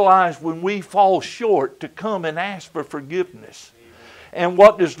realize when we fall short to come and ask for forgiveness. And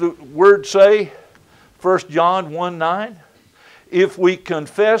what does the Word say? 1 John 1:9. If we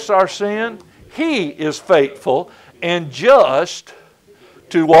confess our sin, He is faithful and just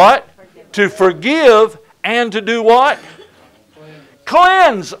to what? To forgive and to do what?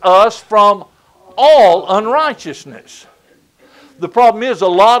 Cleanse us from all unrighteousness. The problem is a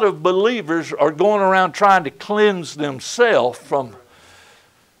lot of believers are going around trying to cleanse themselves from,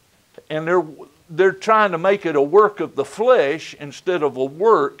 and they're trying to make it a work of the flesh instead of a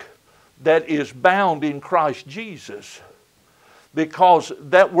work that is bound in Christ Jesus. Because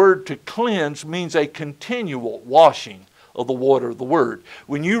that word to cleanse means a continual washing of the water of the Word.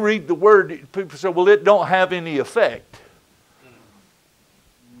 When you read the Word, people say, well, it don't have any effect.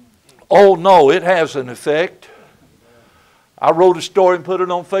 Oh no, it has an effect. I wrote a story and put it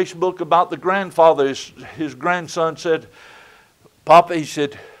on Facebook about the grandfather. His grandson said, Papa, he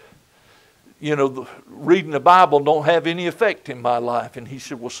said, you know, reading the Bible don't have any effect in my life. And he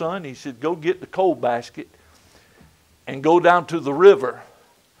said, well, son, he said, go get the coal basket and go down to the river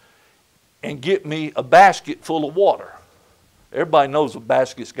and get me a basket full of water. Everybody knows a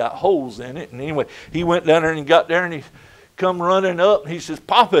basket's got holes in it. And anyway, he went down there and he got there and he come running up. And he says,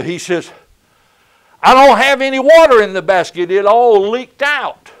 Papa, he says, I don't have any water in the basket. It all leaked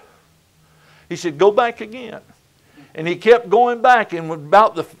out. He said, go back again. And he kept going back, and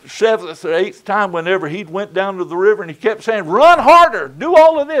about the 7th or 8th time, whenever he went down to the river, and he kept saying, run harder, do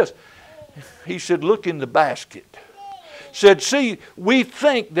all of this. He said, look in the basket. Said, see, we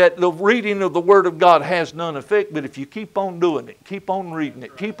think that the reading of the Word of God has none effect, but if you keep on doing it, keep on reading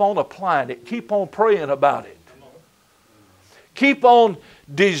it, keep on applying it, keep on praying about it, keep on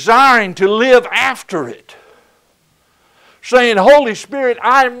desiring to live after it, saying, Holy Spirit,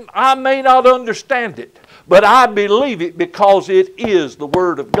 I may not understand it, but I believe it because it is the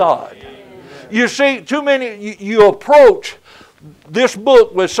Word of God. You see, too many, you approach this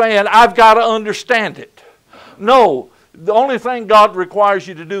book with saying, I've got to understand it. No, the only thing God requires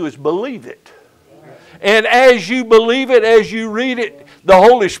you to do is believe it. And as you believe it, as you read it, the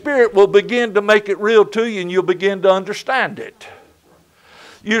Holy Spirit will begin to make it real to you, and you'll begin to understand it.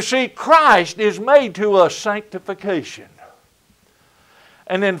 You see, Christ is made to us sanctification.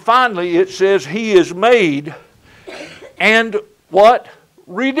 And then finally it says He is made and what?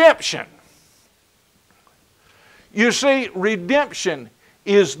 Redemption. You see, redemption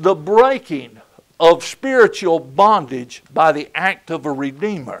is the breaking of spiritual bondage by the act of a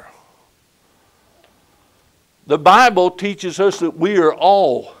redeemer. The Bible teaches us that we are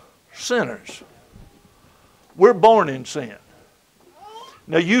all sinners. We're born in sin.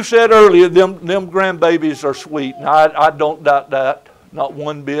 Now you said earlier them grandbabies are sweet, and I don't doubt that. Not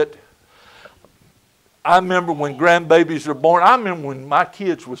one bit. I remember when grandbabies were born. I remember when my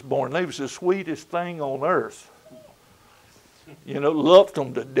kids was born. They was the sweetest thing on earth. You know, loved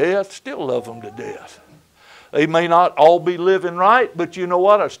them to death. Still love them to death. They may not all be living right, but you know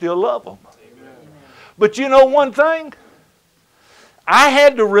what? I still love them. Amen. But you know one thing? I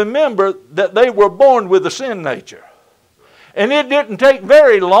had to remember that they were born with a sin nature. And it didn't take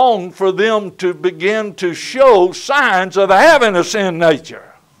very long for them to begin to show signs of having a sin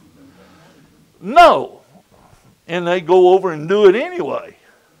nature. No. And they go over and do it anyway.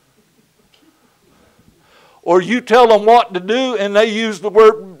 Or you tell them what to do and they use the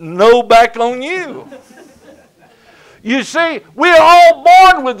word no back on you. You see, we're all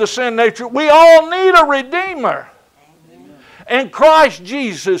born with the sin nature. We all need a Redeemer. And Christ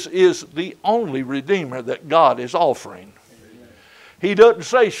Jesus is the only Redeemer that God is offering. He doesn't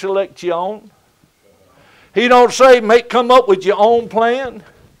say select your own. He don't say come up with your own plan.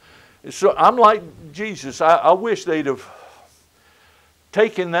 So I'm like Jesus. I wish they'd have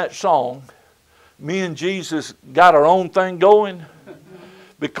taken that song. Me and Jesus got our own thing going.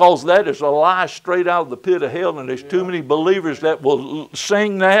 Because that is a lie straight out of the pit of hell. And there's too many believers that will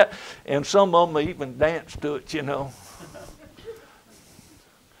sing that. And some of them even dance to it, you know.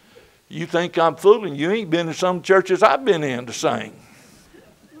 You think I'm fooling. You ain't been in some churches I've been in to sing.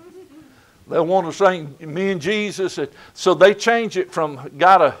 They want to sing me and Jesus. So they change it from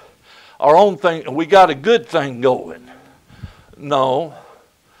our own thing. We got a good thing going. No.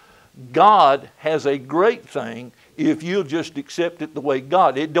 God has a great thing if you'll just accept it the way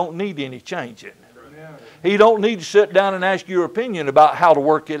God. It don't need any changing. He don't need to sit down and ask your opinion about how to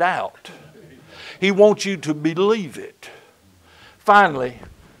work it out. He wants you to believe it. Finally,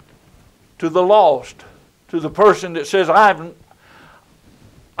 to the lost, to the person that says, I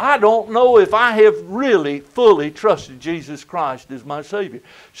don't know if I have really fully trusted Jesus Christ as my Savior.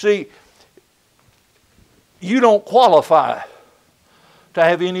 See, you don't qualify to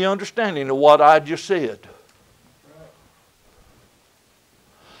have any understanding of what I just said.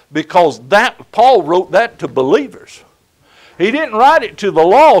 Because Paul wrote that to believers. He didn't write it to the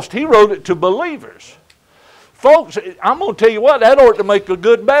lost. He wrote it to believers. Folks, I'm going to tell you what, that ought to make a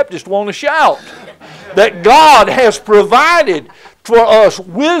good Baptist want to shout. That God has provided for us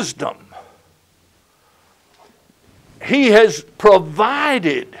wisdom. He has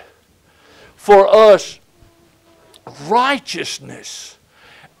provided for us righteousness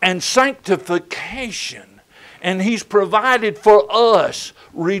and sanctification. And He's provided for us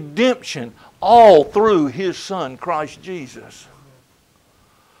redemption all through His Son, Christ Jesus.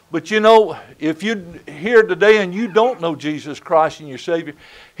 But you know, if you're here today and you don't know Jesus Christ and your Savior,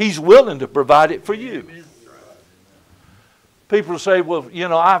 He's willing to provide it for you. People say, well, you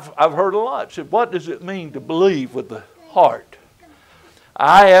know, I've heard a lot. Said, what does it mean to believe with the heart?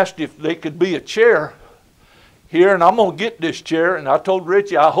 I asked if they could be a chair here, and I'm going to get this chair. And I told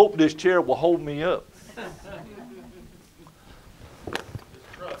Richie, I hope this chair will hold me up.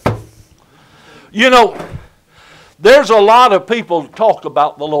 You know, there's a lot of people talk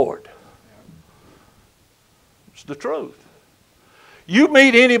about the Lord. It's the truth. You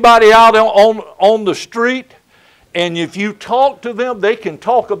meet anybody out on the street, and if you talk to them, they can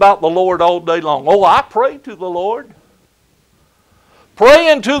talk about the Lord all day long. Oh, I pray to the Lord.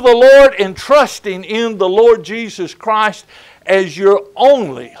 Praying to the Lord and trusting in the Lord Jesus Christ as your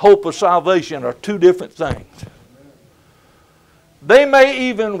only hope of salvation are two different things. They may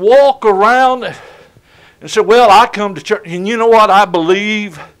even walk around and say, well, I come to church, and you know what I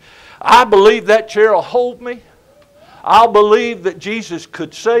believe? I believe that chair will hold me. I believe that Jesus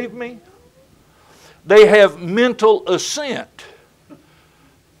could save me. They have mental assent.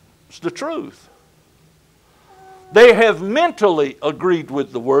 It's the truth. They have mentally agreed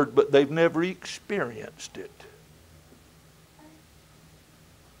with the Word, but they've never experienced it.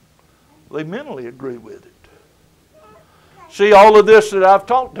 They mentally agree with it. See, all of this that I've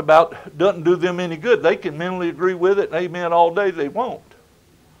talked about doesn't do them any good. They can mentally agree with it, and amen all day, they won't.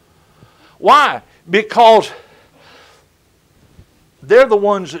 Why? Because they're the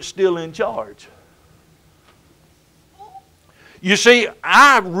ones that's still in charge. You see,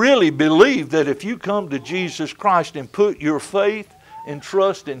 I really believe that if you come to Jesus Christ and put your faith and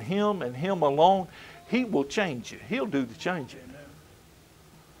trust in Him and Him alone, He will change you. He'll do the changing.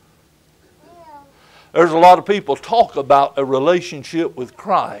 There's a lot of people talk about a relationship with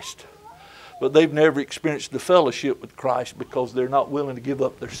Christ, but they've never experienced the fellowship with Christ because they're not willing to give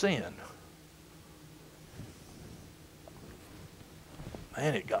up their sin.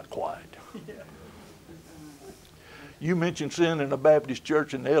 Man, it got quiet. You mention sin in a Baptist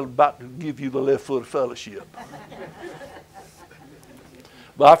church and they're about to give you the left foot of fellowship.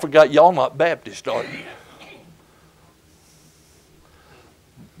 But I forgot y'all not Baptist, are you?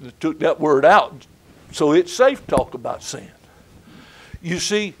 They took that word out, so it's safe to talk about sin. You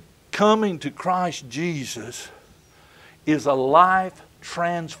see, coming to Christ Jesus is a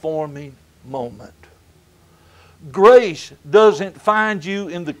life-transforming moment. Grace doesn't find you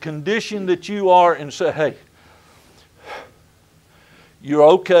in the condition that you are and say, hey, you're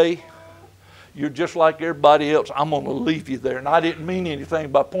okay. You're just like everybody else. I'm going to leave you there. And I didn't mean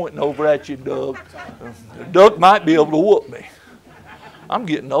anything by pointing over at you, Doug. Doug might be able to whoop me. I'm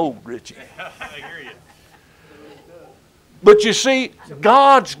getting old, Richie. I hear you. But you see,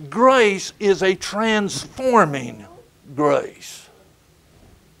 God's grace is a transforming grace.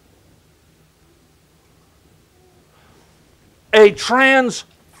 A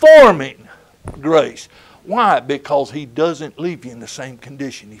transforming grace. Why? Because He doesn't leave you in the same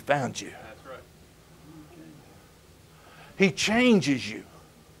condition He found you. That's right. He changes you.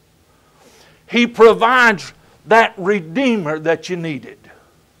 He provides that Redeemer that you needed.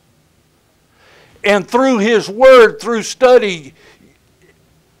 And through His Word, through study,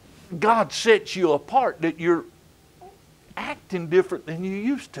 God sets you apart that you're acting different than you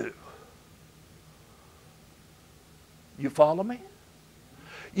used to. You follow me?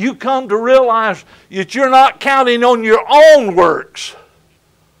 You come to realize that you're not counting on your own works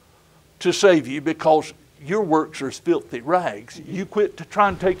to save you because your works are as filthy rags. You quit to try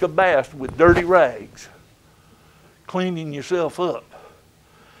and take a bath with dirty rags, cleaning yourself up,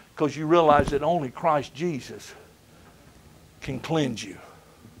 because you realize that only Christ Jesus can cleanse you.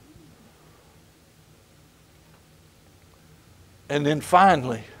 And then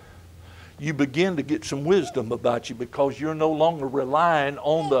finally, you begin to get some wisdom about you because you're no longer relying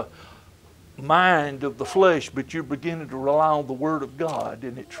on the mind of the flesh, but you're beginning to rely on the Word of God,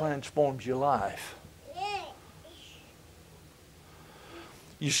 and it transforms your life.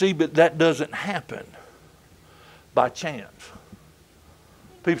 You see, but that doesn't happen by chance.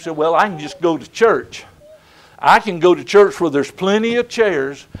 People say, well, I can just go to church. I can go to church where there's plenty of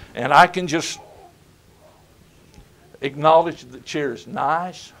chairs, and I can just acknowledge that the chair is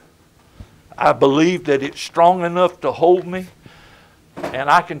nice. I believe that it's strong enough to hold me, and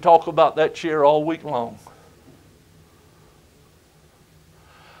I can talk about that chair all week long.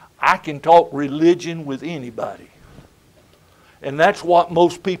 I can talk religion with anybody. And that's what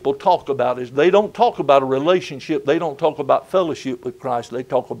most people talk about, is they don't talk about a relationship, they don't talk about fellowship with Christ, they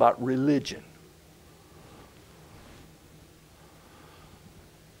talk about religion.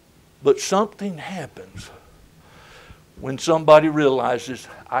 But something happens when somebody realizes,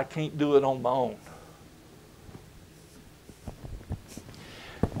 I can't do it on my own.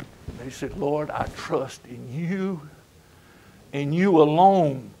 They said, Lord, I trust in you and you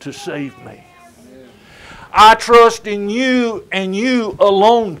alone to save me. I trust in you and you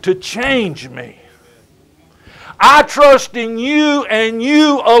alone to change me. I trust in you and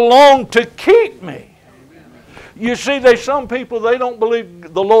you alone to keep me. You see, there's some people, they don't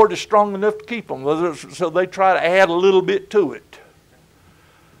believe the Lord is strong enough to keep them, so they try to add a little bit to it.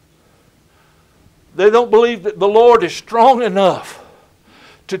 They don't believe that the Lord is strong enough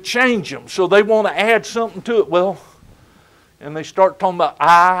to change them. So they want to add something to it. Well, and they start talking about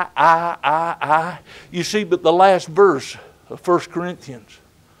I. You see, but the last verse of 1 Corinthians,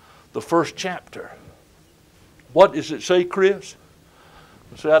 the first chapter, what does it say, Chris?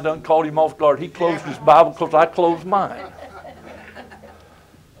 See, I done called him off guard. He closed his Bible because I closed mine.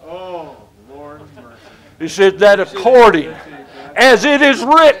 Oh, Lord mercy. He said that according as it is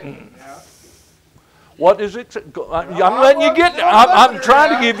written. What is it? I'm letting you get there. I'm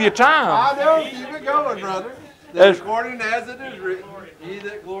trying to give you time. I know. Keep it going, brother. That according as it is written, he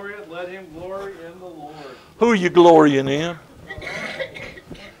that glorieth, let him glory in the Lord. Who are you glorying in?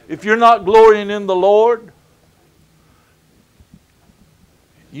 If you're not glorying in the Lord,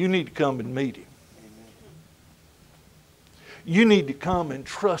 you need to come and meet Him. You need to come and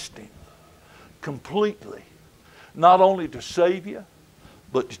trust Him completely. Not only to save you,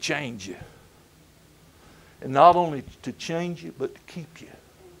 but to change you. And not only to change you, but to keep you.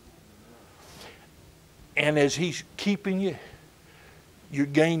 And as He's keeping you, you're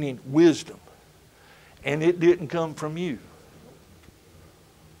gaining wisdom. And it didn't come from you.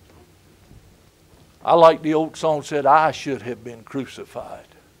 I like the old song said, I should have been crucified.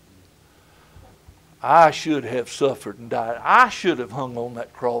 I should have suffered and died. I should have hung on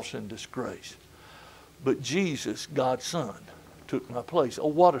that cross in disgrace. But Jesus, God's Son, took my place. Oh,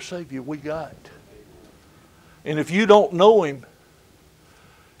 what a Savior we got. And if you don't know Him,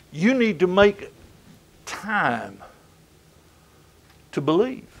 you need to make time to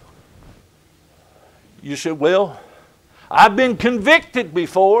believe. You say, well, I've been convicted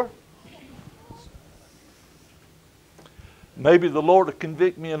before. Maybe the Lord will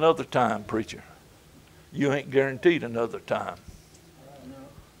convict me another time, preacher. You ain't guaranteed another time.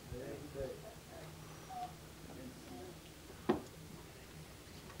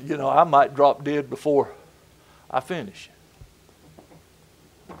 You know, I might drop dead before I finish.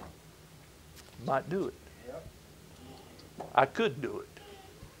 Might do it. I could do it.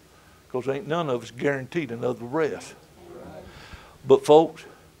 Because ain't none of us guaranteed another breath. But folks,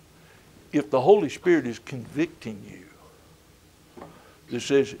 if the Holy Spirit is convicting you,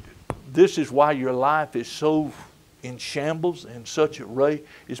 this is why your life is so in shambles and such a array,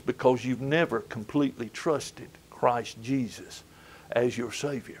 is because you've never completely trusted Christ Jesus as your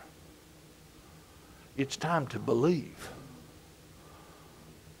Savior. It's time to believe.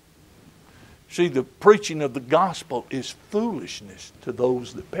 See, the preaching of the gospel is foolishness to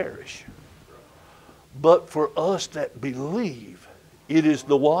those that perish. But for us that believe, it is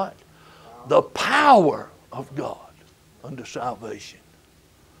the what? The power of God unto salvation.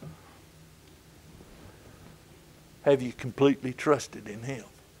 Have you completely trusted in Him?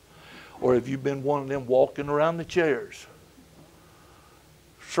 Or have you been one of them walking around the chairs,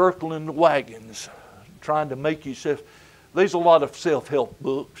 circling the wagons, trying to make yourself... There's a lot of self-help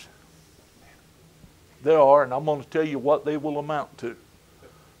books. There are, and I'm going to tell you what they will amount to.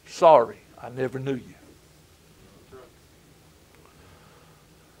 Sorry, I never knew you.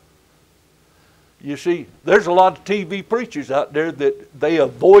 You see, there's a lot of TV preachers out there that they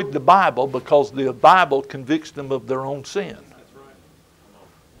avoid the Bible because the Bible convicts them of their own sin.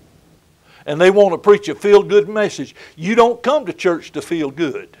 And they want to preach a feel-good message. You don't come to church to feel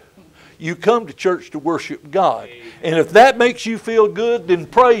good. You come to church to worship God. And if that makes you feel good, then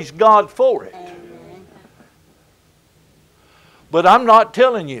praise God for it. But I'm not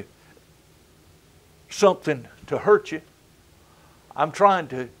telling you something to hurt you. I'm trying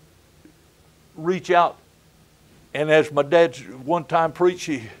to reach out, and as my dad one time preached,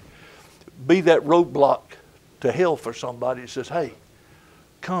 be that roadblock to hell for somebody that says, hey,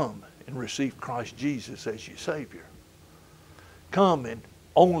 come and receive Christ Jesus as your Savior. Come and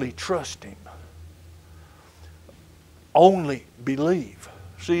only trust Him. Only believe.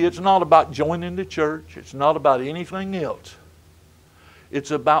 See, it's not about joining the church. It's not about anything else.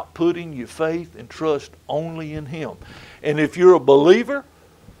 It's about putting your faith and trust only in Him. And if you're a believer,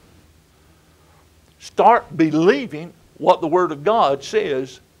 start believing what the Word of God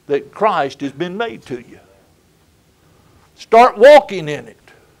says that Christ has been made to you. Start walking in it.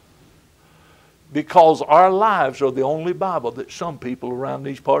 Because our lives are the only Bible that some people around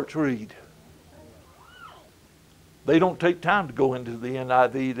these parts read. They don't take time to go into the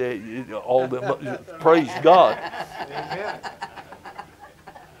NIV, all them, praise God. Amen.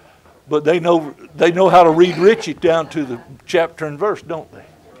 But they know how to read Richie down to the chapter and verse, don't they?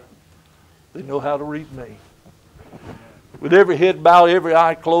 They know how to read me. With every head bowed, every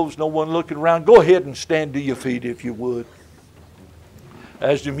eye closed, no one looking around, go ahead and stand to your feet if you would.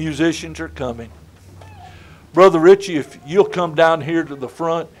 As the musicians are coming. Brother Richie, if you'll come down here to the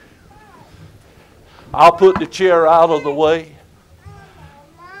front, I'll put the chair out of the way.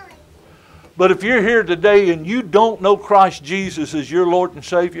 But if you're here today and you don't know Christ Jesus as your Lord and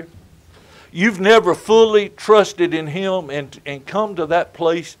Savior, you've never fully trusted in Him and come to that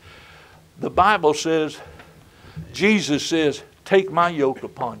place, the Bible says, Jesus says, take my yoke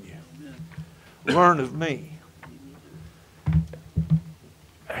upon you. Learn of me.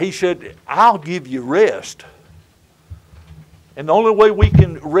 He said, I'll give you rest. And the only way we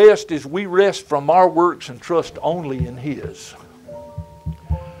can rest is we rest from our works and trust only in His.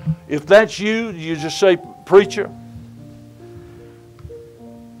 If that's you, you just say, preacher,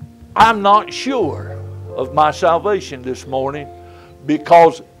 I'm not sure of my salvation this morning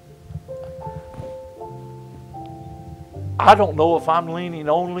because I don't know if I'm leaning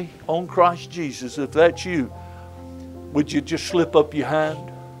only on Christ Jesus. If that's you, would you just slip up your hand?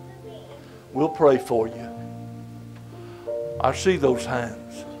 We'll pray for you. I see those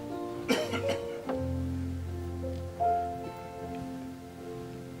hands.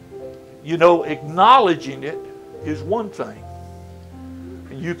 You know, acknowledging it is one thing.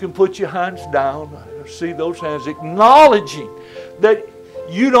 And you can put your hands down. I see those hands. Acknowledging that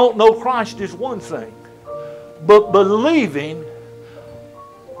you don't know Christ is one thing. But believing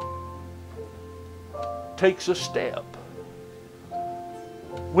takes a step.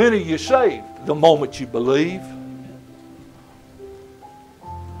 When are you saved? The moment you believe.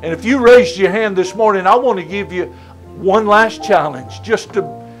 And if you raised your hand this morning, I want to give you one last challenge. Just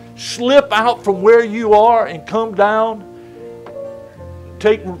to slip out from where you are and come down.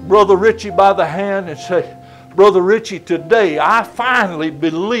 Take Brother Richie by the hand and say, Brother Richie, today I finally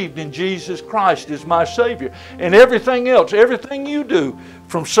believed in Jesus Christ as my Savior. And everything else, everything you do,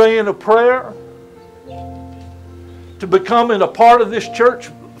 from saying a prayer to becoming a part of this church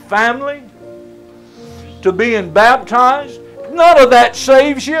family, to being baptized, none of that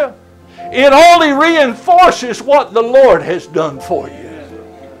saves you. It only reinforces what the Lord has done for you.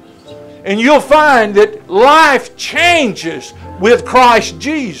 And you'll find that life changes with Christ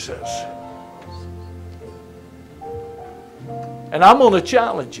Jesus. And I'm going to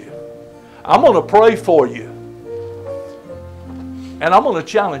challenge you. I'm going to pray for you. And I'm going to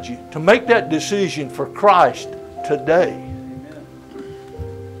challenge you to make that decision for Christ today.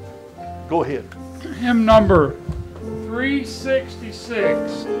 Go ahead. Hymn number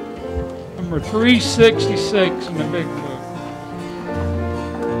 366. Number 366 in the big book.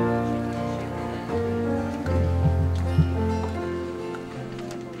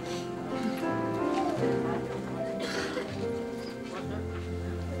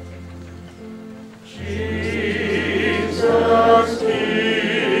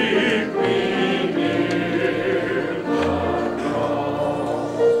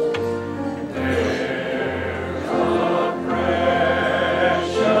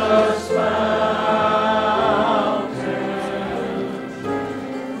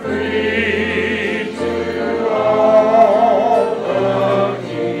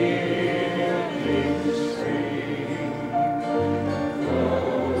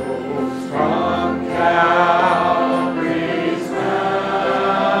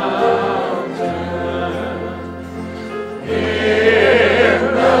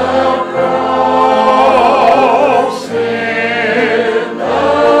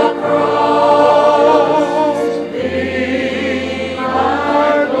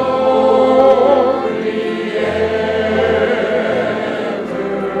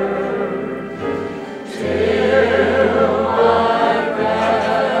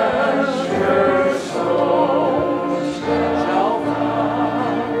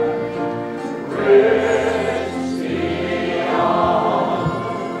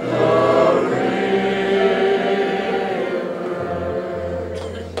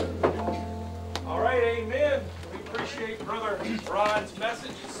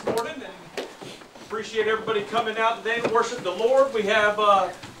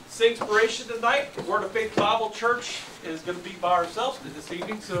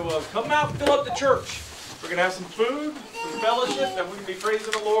 So come out and fill up the church. We're going to have some food, some fellowship, and we're going to be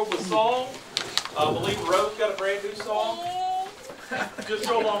praising the Lord with song. I believe Rose got a brand new song. Just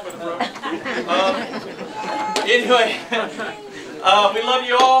go along with it, Rose. Anyway, we love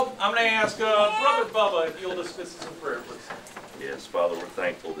you all. I'm going to ask Brother Bubba if you'll dismiss us in prayer, please. Yes, Father, we're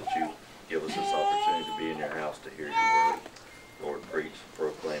thankful that you give us this opportunity to be in your house to hear your word, Lord, preach,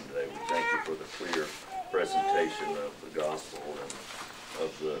 proclaim today. We thank you for the clear presentation of the gospel and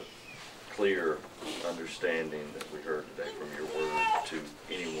of the clear understanding that we heard today from your word to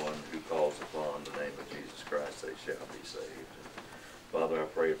anyone who calls upon the name of Jesus Christ, they shall be saved. Father, I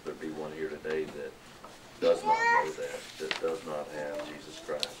pray if there be one here today that does not know that does not have Jesus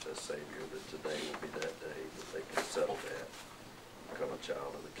Christ as Savior, that today will be that day that they can settle that, become a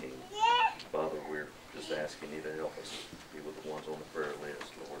child of the King. Father, we're just asking you to help us be with the ones on the prayer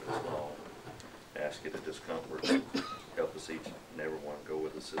list, Lord, as long. Ask you to just comfort, help us each and every one. Go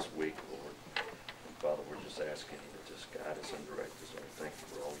with us this week, Lord. And Father, we're just asking you to just guide us and direct us. And we thank you